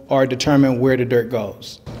dirt or determine where the dirt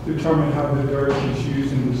goes? Determine how the dirt is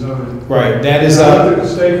used in the zone. Right, that is... Out of the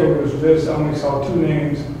stakeholders list, I only saw 2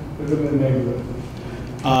 names that live in the neighborhood.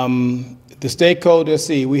 The stakeholders,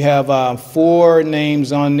 see, we have 4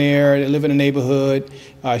 names on there that live in the neighborhood.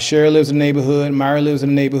 Sherry lives in the neighborhood, Myra lives in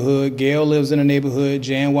the neighborhood, Gail lives in the neighborhood,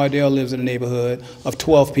 Jan Waddell lives in the neighborhood, of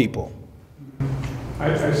 12 people.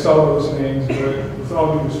 I saw those names, but with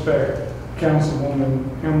all due respect,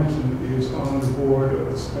 Councilwoman Hamilton is on the board of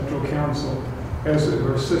the Metro Council as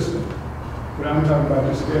her assistant. But I'm talking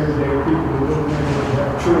about just everyday people who live in the neighborhood,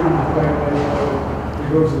 have children who play in the neighborhood, they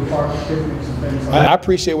go to the park for picnics and things like that. I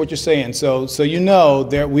appreciate what you're saying. So you know,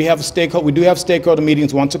 we have we do have stakeholder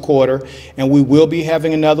meetings once a quarter, and we will be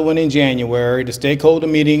having another one in January. The stakeholder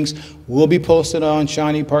meetings will be posted on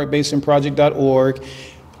ShawneeParkBasinProject.org.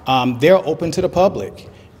 They're open to the public.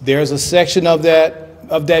 There's a section of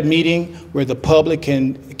that meeting where the public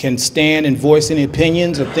can stand and voice any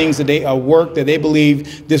opinions of things that work that they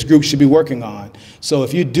believe this group should be working on. So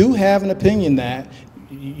if you do have an opinion that,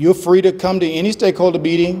 you're free to come to any stakeholder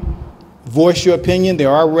meeting, voice your opinion.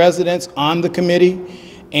 There are residents on the committee,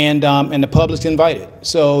 and the public's invited.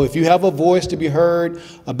 So if you have a voice to be heard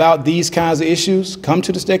about these kinds of issues, come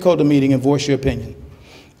to the stakeholder meeting and voice your opinion.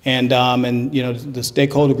 And you know, the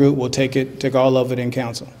stakeholder group will take all of it in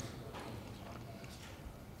council.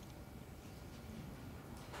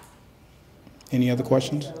 Any other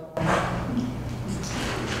questions?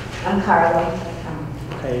 I'm Carla,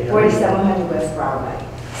 4700 West Broadway.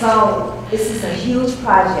 So this is a huge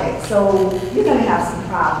project, so you're going to have some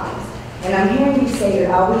problems. And I'm hearing you say that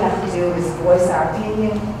all we have to do is voice our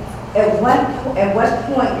opinion. At what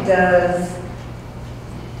point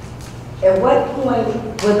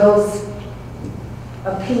will those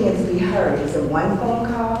opinions be heard? Is it 1 phone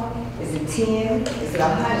call? Is it 10? Is it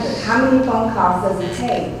 100? How many phone calls does it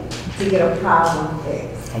take to get a problem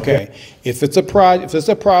fixed? Okay, if it's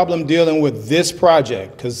a problem dealing with this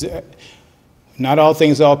project, because not all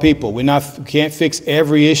things are all people. We can't fix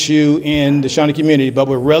every issue in the Shawnee community, but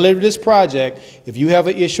with relative to this project, if you have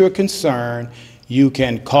an issue or concern, you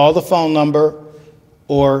can call the phone number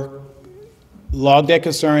or log that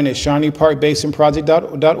concern at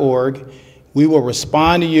ShawneeParkBasinProject.org. We will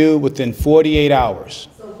respond to you within 48 hours.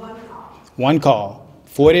 So 1 call? 1 call.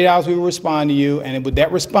 48 hours we will respond to you, and with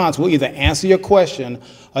that response, we'll either answer your question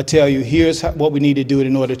or tell you, here's what we need to do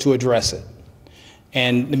in order to address it.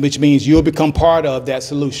 And which means you'll become part of that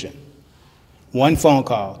solution. 1 phone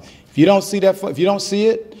call. If you don't see that, if you don't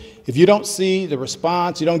see the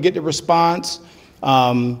response, you don't get the response,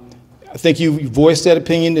 I think you voiced that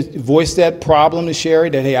opinion, voiced that problem to Sherry,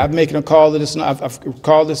 that, hey, I'm making a call to this, I've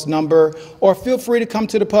called this number, or feel free to come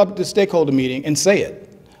to the stakeholder meeting and say it.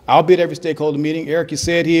 I'll be at every stakeholder meeting. Eric, you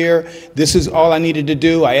said here, this is all I needed to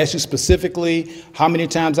do. I asked you specifically how many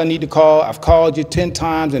times I need to call. I've called you 10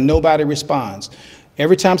 times and nobody responds.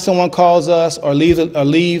 Every time someone calls us or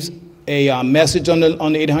leaves a message on the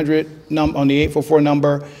 844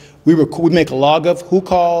 number, we make a log of who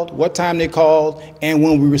called, what time they called, and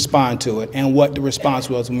when we respond to it, and what the response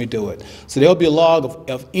was when we do it. So there'll be a log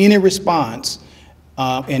of any response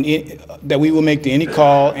that we will make to any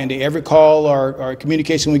call, and to every call or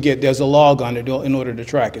communication we get, there's a log on it in order to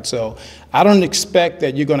track it. So I don't expect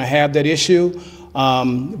that you're going to have that issue.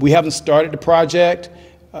 We haven't started the project.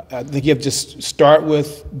 I think you have to just start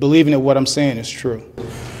with believing that what I'm saying is true.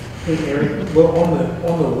 Hey, Eric, well, on the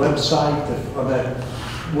website,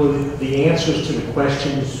 will the answers to the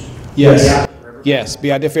questions be out there? Yes,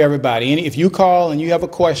 be out there for everybody. If you call and you have a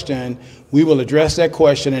question, we will address that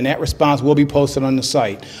question, and that response will be posted on the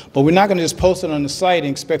site. But we're not going to just post it on the site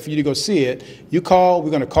and expect for you to go see it. You call, we're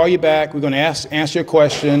going to call you back, we're going to answer your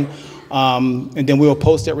question, and then we'll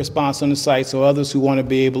post that response on the site so others who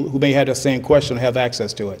may have the same question have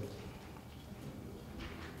access to it.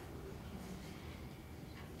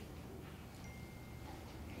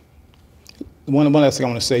 One last thing I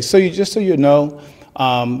want to say. Just so you know,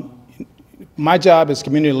 my job as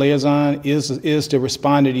community liaison is to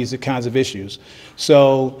respond to these kinds of issues.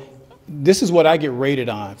 So this is what I get rated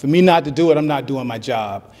on. For me not to do it, I'm not doing my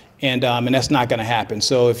job, and that's not going to happen.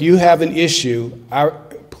 So if you have an issue,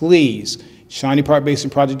 please,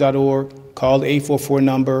 ShawneeParkBasinProject.org, call the 844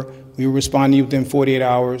 number. We will respond to you within 48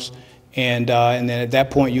 hours. And then at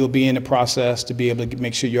that point, you'll be in the process to be able to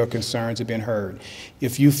make sure your concerns have been heard.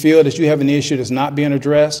 If you feel that you have an issue that's not being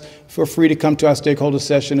addressed, feel free to come to our stakeholder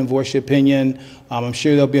session and voice your opinion. I'm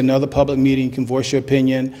sure there'll be another public meeting. You can voice your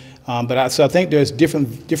opinion. So I think there's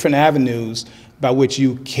different avenues by which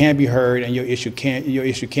you can be heard and your issue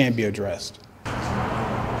can be addressed.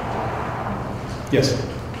 Yes.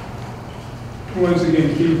 Once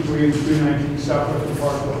again, Keith Williams, 319 Southwestern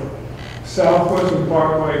Parkway. Southwestern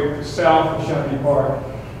Parkway, south of Shawnee Park,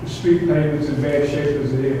 the street pavement's in bad shape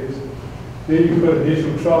as it is. Then you put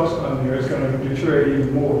additional trucks on there, it's going to deteriorate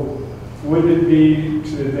even more. Would it be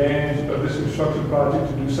to the advantage of this construction project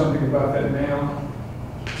to do something about that now?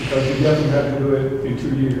 Because you definitely have to do it in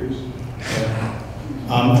 2 years.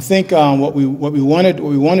 I think what we want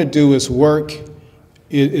to do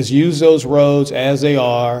is use those roads as they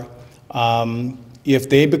are. If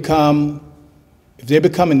they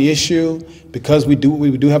become an issue, because we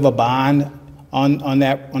do have a bond on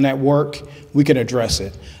that work, we can address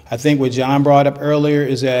it. I think what John brought up earlier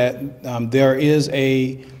is that there is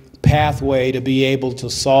a pathway to be able to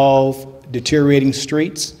solve deteriorating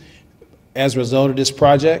streets as a result of this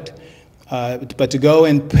project. But to go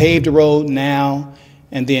and pave the road now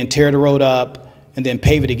and then tear the road up and then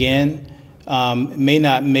pave it again may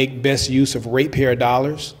not make best use of ratepayer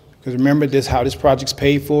dollars. Because remember, how this project's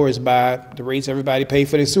paid for is by the rates everybody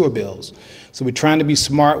pays for their sewer bills. So we're trying to be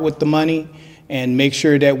smart with the money and make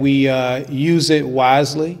sure that we use it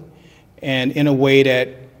wisely and in a way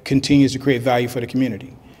that continues to create value for the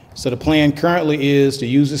community. So the plan currently is to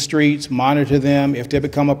use the streets, monitor them. If they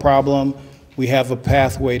become a problem, we have a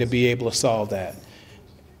pathway to be able to solve that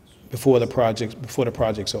before the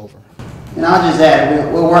project's over. And I'll just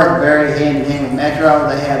add, we'll work very hand in hand with Metro.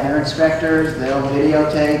 They have their inspectors, they'll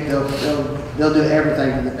videotape, they'll do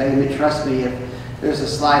everything for the pavement. Trust me, if there's the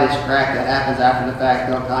slightest crack that happens after the fact,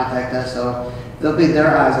 they'll contact us. So there'll be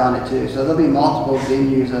their eyes on it too. So there'll be multiple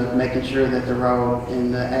venues of making sure that the road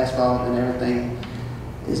and the asphalt and everything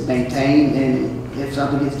is maintained. And if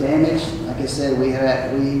something gets damaged, like I said, we've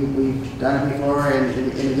done it before and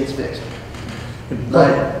it gets fixed.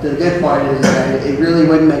 But the good part is that it really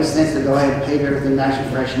wouldn't make sense to go ahead and pave everything nice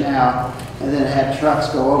and fresh now and then have trucks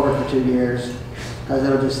go over for 2 years,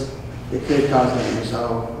 because it could cause damage.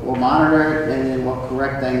 So we'll monitor it and then we'll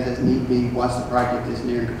correct things as need be once the project is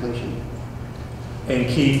near completion. And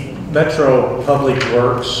Keith, Metro Public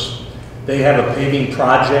Works, they have a paving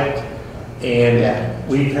project, and Yeah.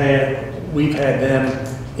 we've had them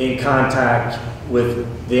in contact with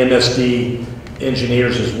the MSD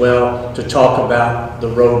engineers as well to talk about the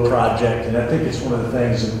road project, and I think it's one of the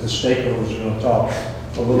things that the stakeholders are going to talk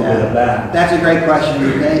a little bit about. That's a great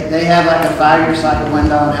question. They have like a 5-year cycle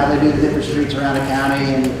window on how they do the different streets around the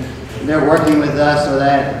county, and they're working with us so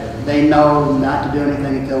that they know not to do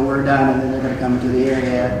anything until we're done, and then they're going to come into the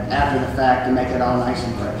area after the fact to make it all nice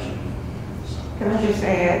and fresh. Can I just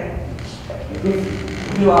add,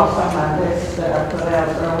 you all saw my list that I put out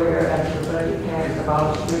earlier after the budget passed of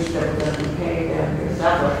all the streets that were going to be paved down here in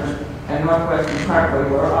Southwestern and Northwestern Parkway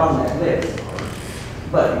were on that list.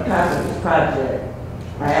 But because of this project,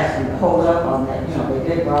 I asked them to hold up on that. You know, they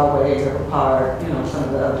did Broadway, River Park, you know, some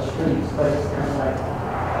of the other streets, but it's kind of like,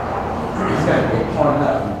 it's going to get torn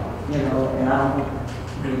up, you know, and I don't want to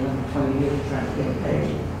be another 20 years trying to get it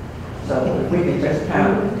paved. So if we can just kind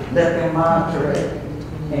of let them monitor it,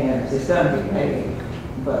 and it's going to be paid,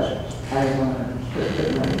 but I didn't want to put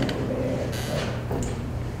money into the so.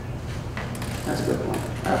 That's a good point.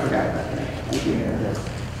 I forgot about that. Thank you.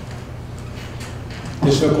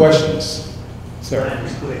 Additional questions? Sir.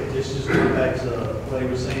 Just quick, just going back to what you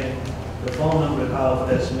were saying, the phone number to call for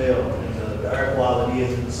that smell and the air quality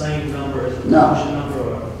is the same number as the pollution number?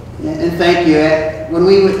 Or? And thank you.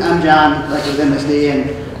 I'm John, like with MSD, and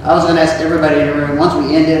I was going to ask everybody in the room, once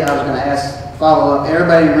we ended, I was going to follow up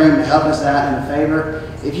everybody in the room to help us out in a favor.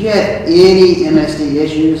 If you have any MSD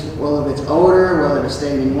issues, well, if it's odor, whether it's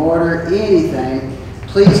standing water, anything,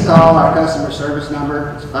 please call our customer service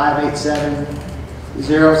number. It's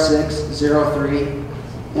 587-0603.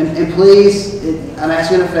 And please, I'm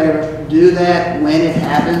asking a favor, do that when it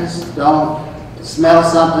happens. Don't smell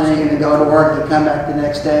something and then go to work and come back the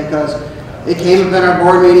next day, because it came up in our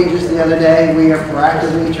board meeting just the other day. We are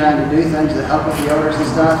proactively trying to do things to help with the odors and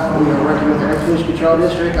stuff. We are working with the Air Pollution Control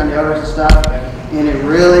District on the odors and stuff. And it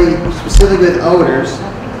really, specifically with odors,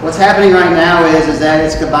 What's happening right now is that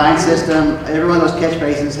it's a combined system. Every one of those catch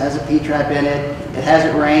basins has a P-trap in it. It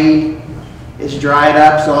hasn't rained. It's dried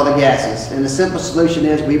up, so all the gases. And the simple solution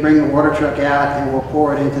is we bring the water truck out and we'll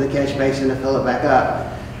pour it into the catch basin to fill it back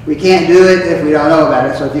up. We can't do it if we don't know about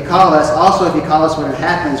it. So if you call us, also if you call us when it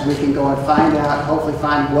happens, we can go and find out, hopefully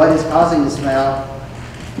find what is causing the smell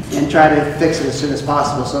and try to fix it as soon as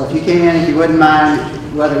possible. So if you can, if you wouldn't mind,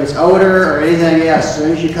 whether it's odor or anything else, as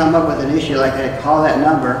soon as you come up with an issue like that, call that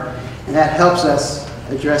number, and that helps us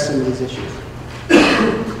address some of these issues.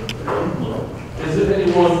 Is there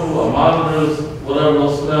anyone who monitors whatever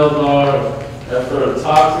those smells are, if they're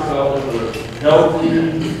toxic or if they're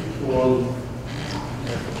healthy or?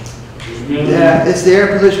 Yeah, it's the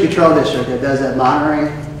Air Pollution Control District that does that monitoring,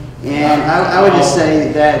 and I would just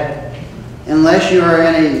say that unless you are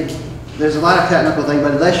in a, there's a lot of technical things,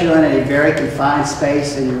 but unless you're in a very confined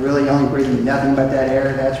space and you're really only breathing nothing but that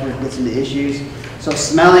air, that's where it gets into issues. So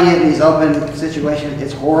smelling it in these open situations,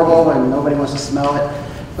 it's horrible and nobody wants to smell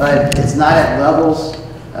it, but it's not at levels.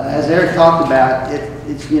 As Eric talked about,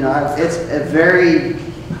 it's you know, it's a very,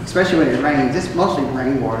 especially when it rains, it's mostly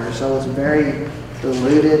rainwater, so it's a very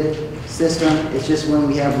diluted system. It's just when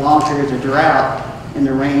we have long periods of drought and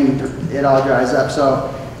the rain, it all dries up.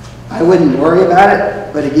 So I wouldn't worry about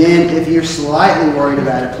it, but again, if you're slightly worried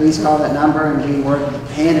about it, please call that number and we work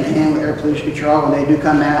hand in hand with Air Pollution Control. When they do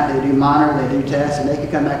come out, they do monitor, they do tests, and they can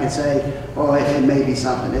come back and say, oh, it may be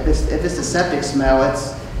something. If it's a septic smell,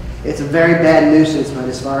 it's a very bad nuisance, but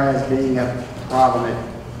as far as being a problem,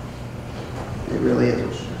 it really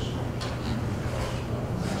is.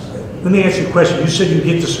 Let me ask you a question. You said you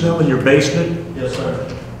get the smell in your basement? Yes,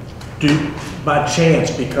 sir. By chance,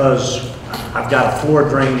 because I've got a floor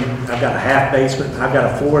drain, I've got a half basement, I've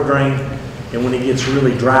got a floor drain, and when it gets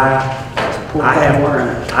really dry, I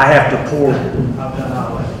have to pour. I've done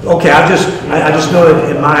all that. Okay, I just know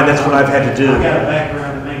that in mine, that's what I've had to do. I've got a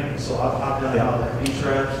background in maintenance, so I've done all that.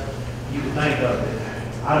 E-traps, you can think of it.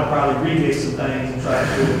 I'd probably remix some things and try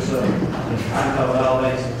to do it, so I can cover all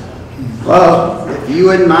bases. Well, if you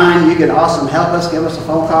wouldn't mind, you could also help us, give us a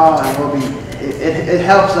phone call, and we'll be, it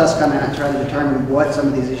helps us come out and try to determine what some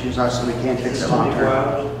of these issues are so we can fix it long term. 24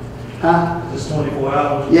 hours? Huh? It's 24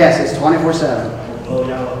 hours? Yes, it's 24/7. Oh,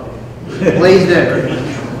 y'all. Please do.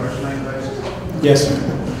 Yes, sir.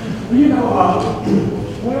 You know,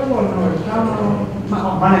 what I want to know is how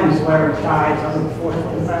long, my name is Larry Tides, I live at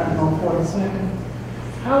 45 on 42nd.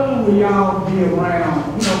 How long will y'all be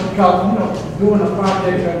around, you know, because, you know, doing a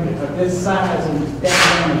project of this size and that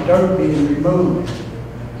kind of dirt being removed,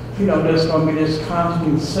 you know, there's going to be this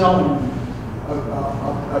constant selling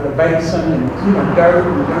of the basin and, you know,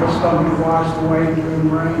 dirt's going to be washed away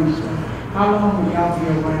during rains. How long will y'all be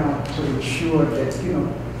around to ensure that, you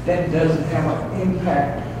know, that doesn't have an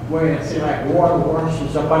impact where it's like water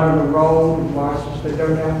washes up under the road and washes the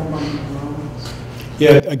dirt out from under the roads?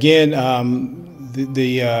 Yeah, again,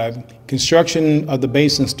 the construction of the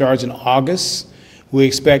basin starts in August. We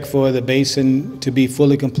expect for the basin to be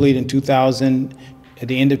fully complete in at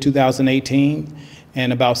the end of 2018.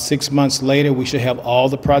 And about 6 months later, we should have all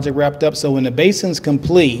the project wrapped up. So when the basin's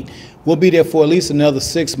complete, we'll be there for at least another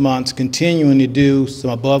 6 months, continuing to do some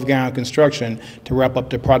above ground construction to wrap up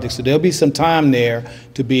the project. So there'll be some time there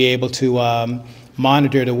to be able to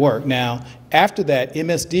monitor the work. Now, after that,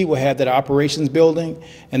 MSD will have that operations building,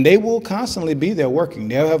 and they will constantly be there working.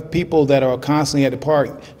 They'll have people that are constantly at the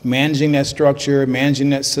park managing that structure, managing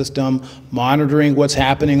that system, monitoring what's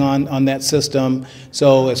happening on that system.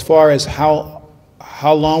 So as far as how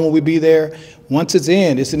long will we be there? Once it's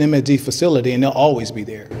in, it's an MSD facility, and they'll always be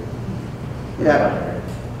there.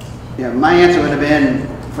 Yeah, my answer would have been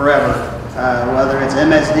forever. Whether it's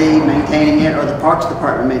MSD maintaining it or the Parks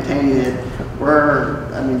Department maintaining it,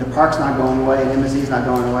 the park's not going away and MSD's not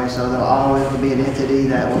going away, so there'll always be an entity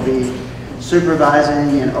that will be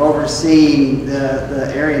supervising and overseeing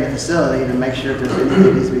the area and the facility to make sure if there's anything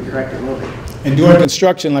that needs to be corrected, it will be. And during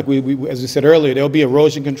construction, like as we said earlier, there'll be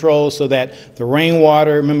erosion control so that the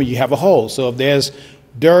rainwater, remember you have a hole, so if there's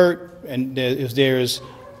dirt and if there's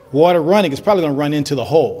water running, it's probably going to run into the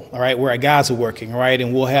hole, all right, where our guys are working, all right,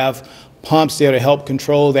 and we'll have pumps there to help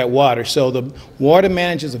control that water. So the water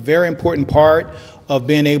management is a very important part of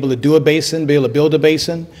being able to do a basin, be able to build a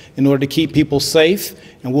basin in order to keep people safe.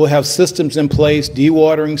 And we'll have systems in place,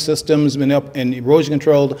 dewatering systems and erosion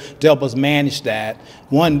control to help us manage that.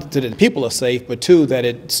 One, so that the people are safe, but two, that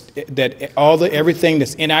everything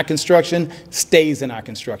that's in our construction stays in our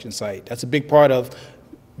construction site. That's a big part of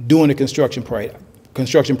doing a construction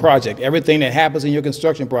project. Everything that happens in your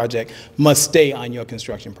construction project must stay on your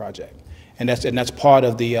construction project. And that's part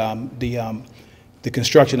of the the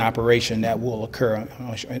construction operation that will occur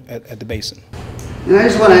at the basin. And I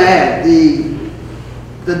just want to add,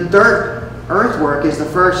 the dirt earthwork is the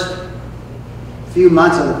first few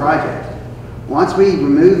months of the project. Once we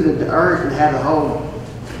remove the earth and have the hole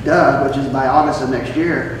dug, which is by August of next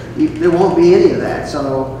year, there won't be any of that.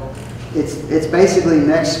 So it's basically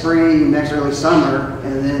next spring, next early summer,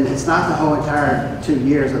 and then it's not the whole entire 2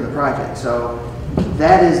 years of the project. So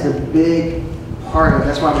that is the big part of,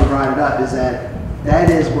 that's why we brought it up, is that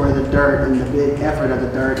is where the dirt and the big effort of the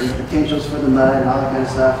dirt and the potentials for the mud and all that kind of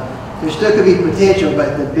stuff. There still could be potential,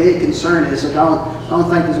 but the big concern is, so don't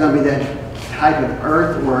think there's going to be that type of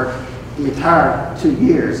earthwork the entire 2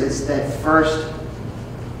 years. It's that first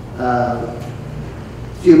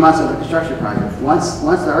few months of the construction project. Once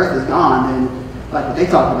the earth is gone, then like what they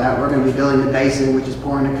talked about, we're going to be building the basin, which is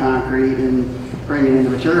pouring the concrete and bringing in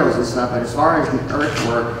the materials and stuff. But as far as the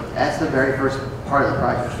earthwork, that's the very first part of the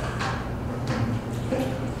project.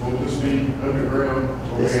 Will this be underground?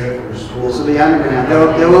 This will be underground.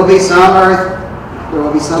 There will be some earth, there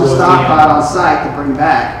will be some stockpile on site to bring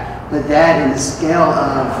back, but that in the scale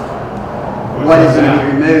of what is going to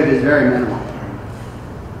be removed is very minimal.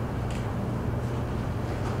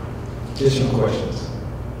 Additional questions?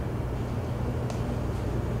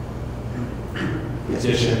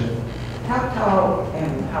 Addition. How tall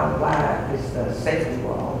and how wide is the safety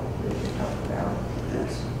wall that you talked about?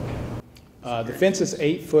 The fence is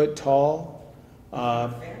 8 foot tall.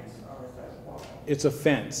 It's a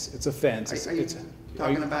fence. It's a fence. Are you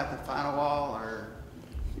talking about the final wall or?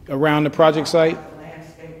 Around the project site?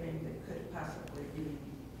 Landscaping that could possibly be,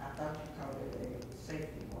 I thought you called it a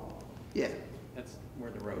safety wall. Yeah. That's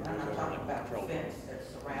where the road I'm goes not over talking the about control. the fence that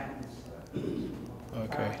surrounds.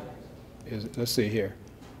 Okay. Let's see here.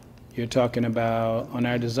 You're talking about on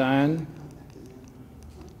our design?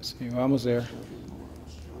 Let's see, we're almost there.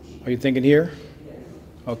 Are you thinking here?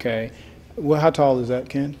 Okay. Well, how tall is that,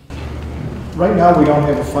 Ken? Right now, we don't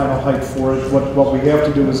have a final height for it. What we have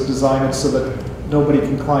to do is design it so that nobody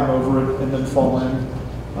can climb over it and then fall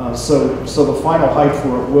in. So the final height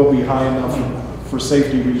for it will be high enough for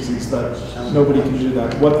safety reasons that nobody can do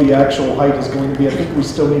that. What the actual height is going to be, I think we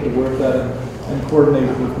still need to work that and coordinate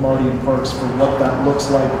with Marty and Parks for what that looks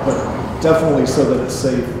like, but definitely so that it's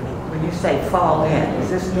safe. When you say fall in, is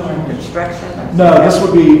this during construction? No, this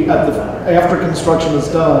would be after construction is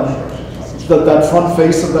done. That front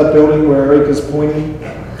face of that building where Eric is pointing,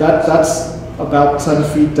 that's about 10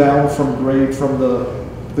 feet down from grade from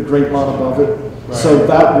the grade lawn above it. Right. So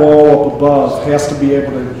that wall up above has to be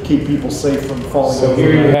able to keep people safe from falling over. So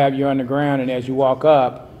here you're on the ground, and as you walk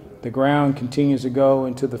up, the ground continues to go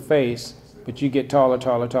into the face, but you get taller,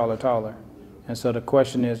 taller, taller, taller. And so the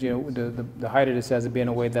question is, the height of this has to be in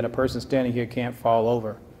a way that a person standing here can't fall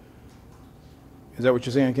over. Is that what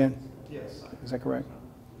you're saying, Ken? Yes. Is that correct?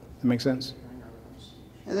 That makes sense?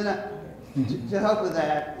 And then to help with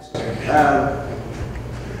that,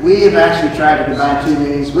 we have actually tried to combine two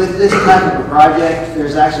meetings. With this type of a project,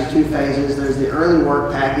 there's actually 2 phases. There's the early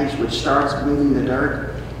work package, which starts moving the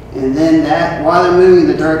dirt. And then while they're moving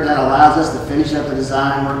the dirt, that allows us to finish up the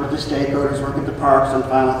design, work with the stakeholders, work with the parks on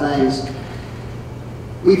final things.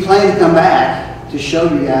 We plan to come back to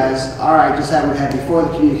show you guys, all right, just how we had before the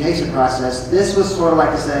communication process. This was sort of like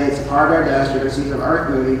to say, it's a part of our dust, you're going to see some earth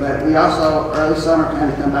moving, but we also, early summer,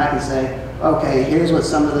 kind of come back and say, okay, here's what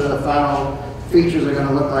some of the final features are going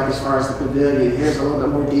to look like as far as the pavilion. Here's a little bit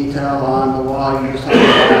more detail on the wall you just talked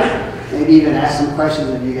about. Maybe even ask some questions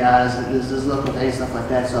of you guys, does this look okay, stuff like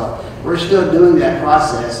that. So we're still doing that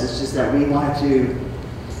process. It's just that we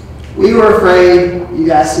were afraid you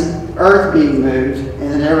guys see earth being moved,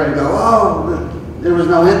 and then everybody go, oh, there was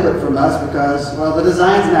no input from us because, well, the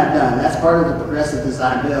design's not done. That's part of the progressive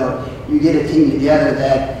design build. You get a team together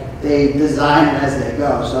that they design it as they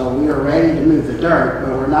go. So we are ready to move the dirt,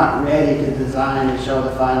 but we're not ready to design and show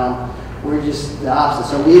the final. We're just the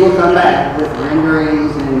opposite. So we will come back with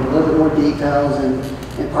renderings and a little bit more details and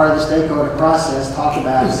part of the stakeholder process, talk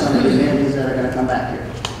about some of the amenities that are going to come back here.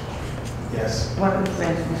 Yes. One of the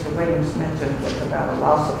things Mr. Williams mentioned was about a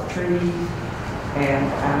loss of trees. And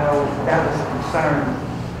I know that was a concern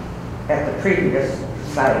at the previous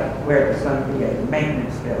site where there's going to be a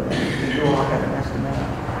maintenance building. Do you all have an estimate of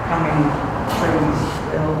how many trees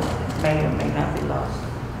will may or may not be lost?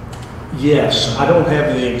 Yes, I don't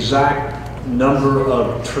have the exact number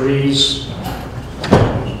of trees.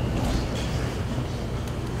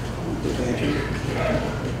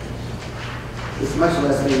 It's much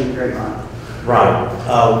less than the Great Lawn.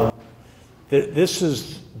 Right. This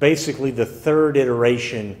is basically the 3rd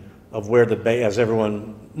iteration of where as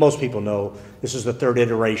most people know, this is the 3rd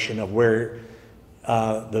iteration of where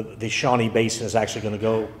the Shawnee Basin is actually going to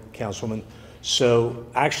go, Councilwoman. So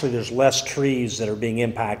actually there's less trees that are being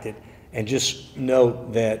impacted. And just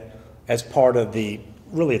note that as part of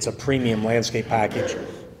really it's a premium landscape package.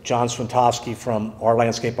 John Swantowski from our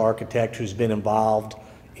landscape architect, who's been involved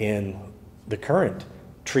in the current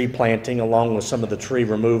tree planting along with some of the tree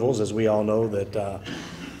removals, as we all know that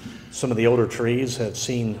some of the older trees have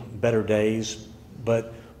seen better days.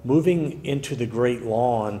 But moving into the Great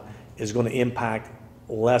Lawn is going to impact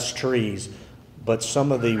less trees. But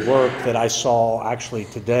some of the work that I saw actually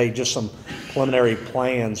today, just some preliminary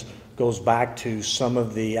plans, goes back to some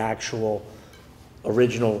of the actual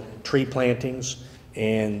original tree plantings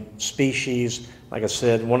and species. Like I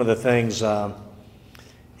said, one of the things,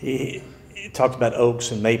 he talked about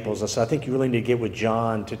oaks and maples. I said, I think you really need to get with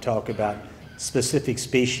John to talk about specific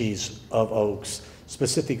species of oaks,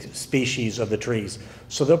 specific species of the trees.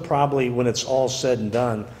 So they'll probably, when it's all said and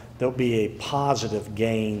done, there'll be a positive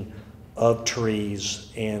gain of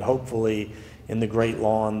trees, and hopefully in the Great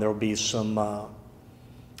Lawn there'll be some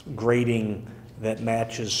grading that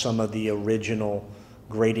matches some of the original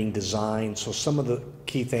grading design. So some of the,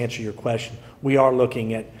 Keith, answer your question, we are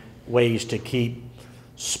looking at ways to keep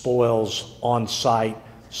spoils on site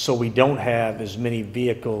so we don't have as many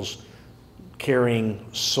vehicles carrying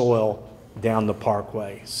soil down the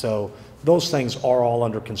parkway. So those things are all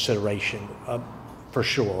under consideration for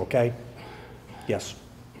sure, okay? Yes.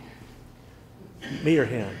 Me or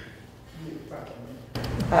him?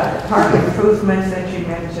 Park improvements that you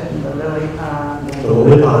mentioned, the lily pond, and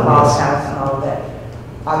the pond, ball yes. house and all that,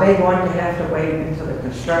 are they going to have to wait until the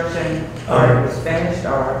construction part is finished,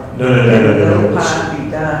 or No. can the lily pond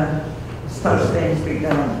be done, such things be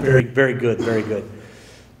done? Very, very good, very good.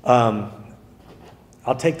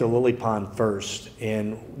 I'll take the lily pond first,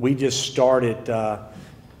 and we just started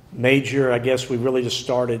major, I guess we really just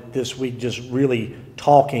started this week just really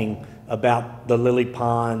talking about the lily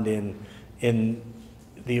pond and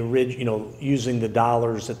the original, using the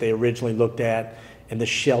dollars that they originally looked at and the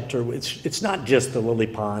shelter. It's not just the lily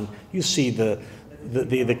pond. You see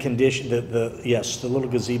the condition, yes, the little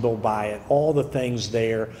gazebo by it, all the things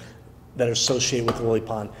there that are associated with the lily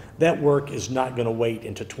pond. That work is not going to wait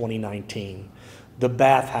into 2019. The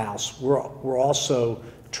bathhouse, we're also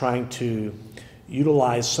trying to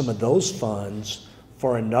utilize some of those funds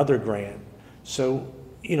for another grant. So,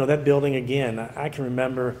 that building, again, I can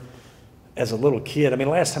remember as a little kid, I mean,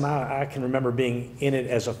 last time I can remember being in it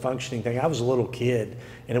as a functioning thing, I was a little kid,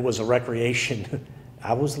 and it was a recreation.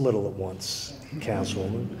 I was little at once,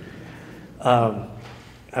 Councilwoman. I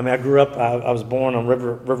mean, I grew up, I was born on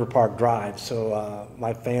River Park Drive, so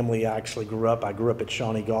my family actually I grew up at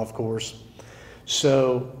Shawnee Golf Course.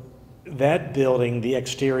 So that building, the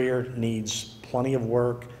exterior needs plenty of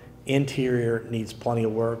work, interior needs plenty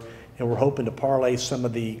of work, and we're hoping to parlay some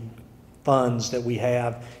of the funds that we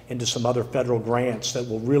have into some other federal grants that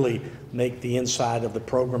will really make the inside of the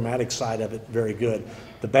programmatic side of it very good.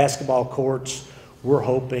 The basketball courts, we're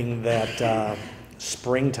hoping that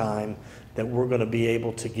springtime that we're going to be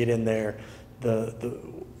able to get in there.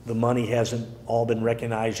 The money hasn't all been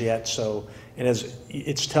recognized yet, so, and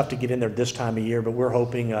it's tough to get in there this time of year, but we're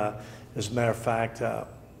hoping, as a matter of fact,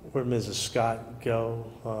 where'd Mrs. Scott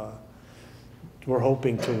go? We're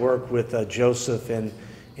hoping to work with Joseph and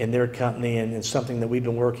their company, and something that we've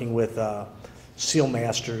been working with Seal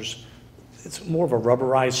Masters. It's more of a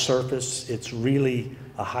rubberized surface. It's really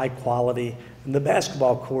a high quality, and the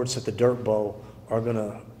basketball courts at the Dirt Bowl are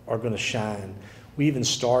gonna shine. We even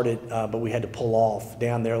started, but we had to pull off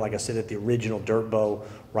down there, like I said, at the original Dirt Bowl,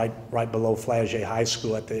 right below Flagey High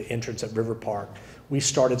School at the entrance at River Park. We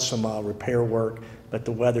started some repair work, but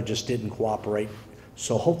the weather just didn't cooperate.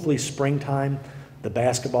 So hopefully springtime, the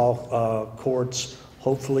basketball courts,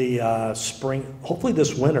 hopefully hopefully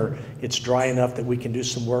this winter, it's dry enough that we can do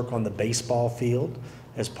some work on the baseball field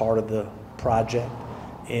as part of the project.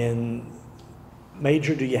 And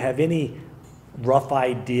Major, do you have any rough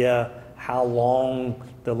idea how long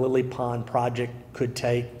the Lily Pond project could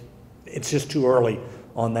take? It's just too early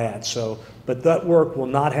on that. So, but that work will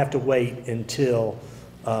not have to wait until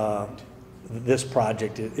this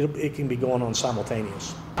project. It can be going on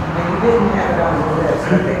simultaneous. And you didn't have it on the list,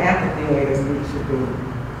 but the amphitheater needs to be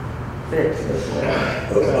fixed as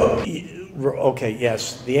well. Okay,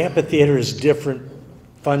 yes. The amphitheater is different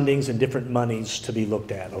fundings and different monies to be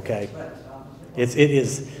looked at, okay? It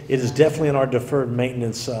is definitely in our deferred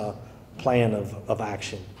maintenance plan of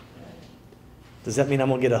action. Does that mean I'm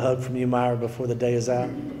gonna get a hug from you, Myra, before the day is out?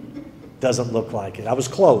 Doesn't look like it. I was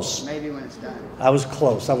close. Maybe when it's done. I was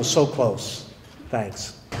close. I was so close.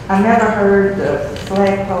 Thanks. I never heard the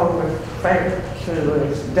flagpole referred to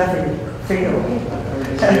as Duffy field.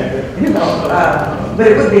 You know, but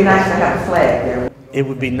it would be nice to have a flag there. It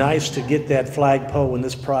would be nice to get that flagpole when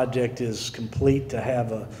this project is complete, to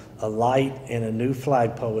have a light and a new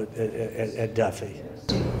flagpole at Duffy.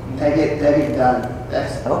 Take it done.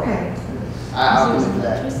 That's okay. I'll do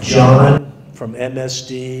that. John from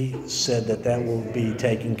MSD said that will be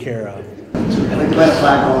taken care of. We can put a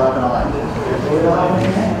flagpole up and all that.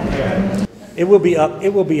 It will be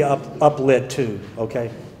uplit too, okay?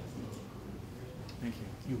 Thank you.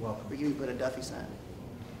 You're welcome. We can put a Duffy sign.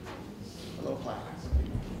 A little plaque.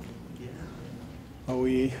 Are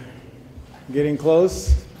we getting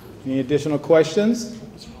close? Any additional questions?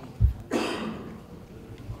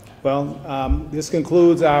 Well, this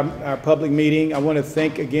concludes our public meeting. I want to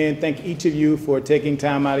thank each of you for taking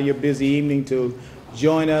time out of your busy evening to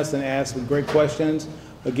join us and ask some great questions.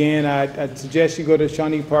 Again, I'd suggest you go to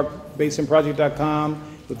ShawneeParkBasinProject.com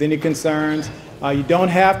with any concerns. You don't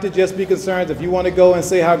have to just be concerned. If you want to go and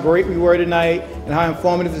say how great we were tonight and how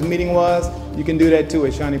informative this meeting was, you can do that too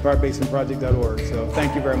at ShawneeParkBasinProject.org. So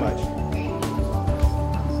thank you very much.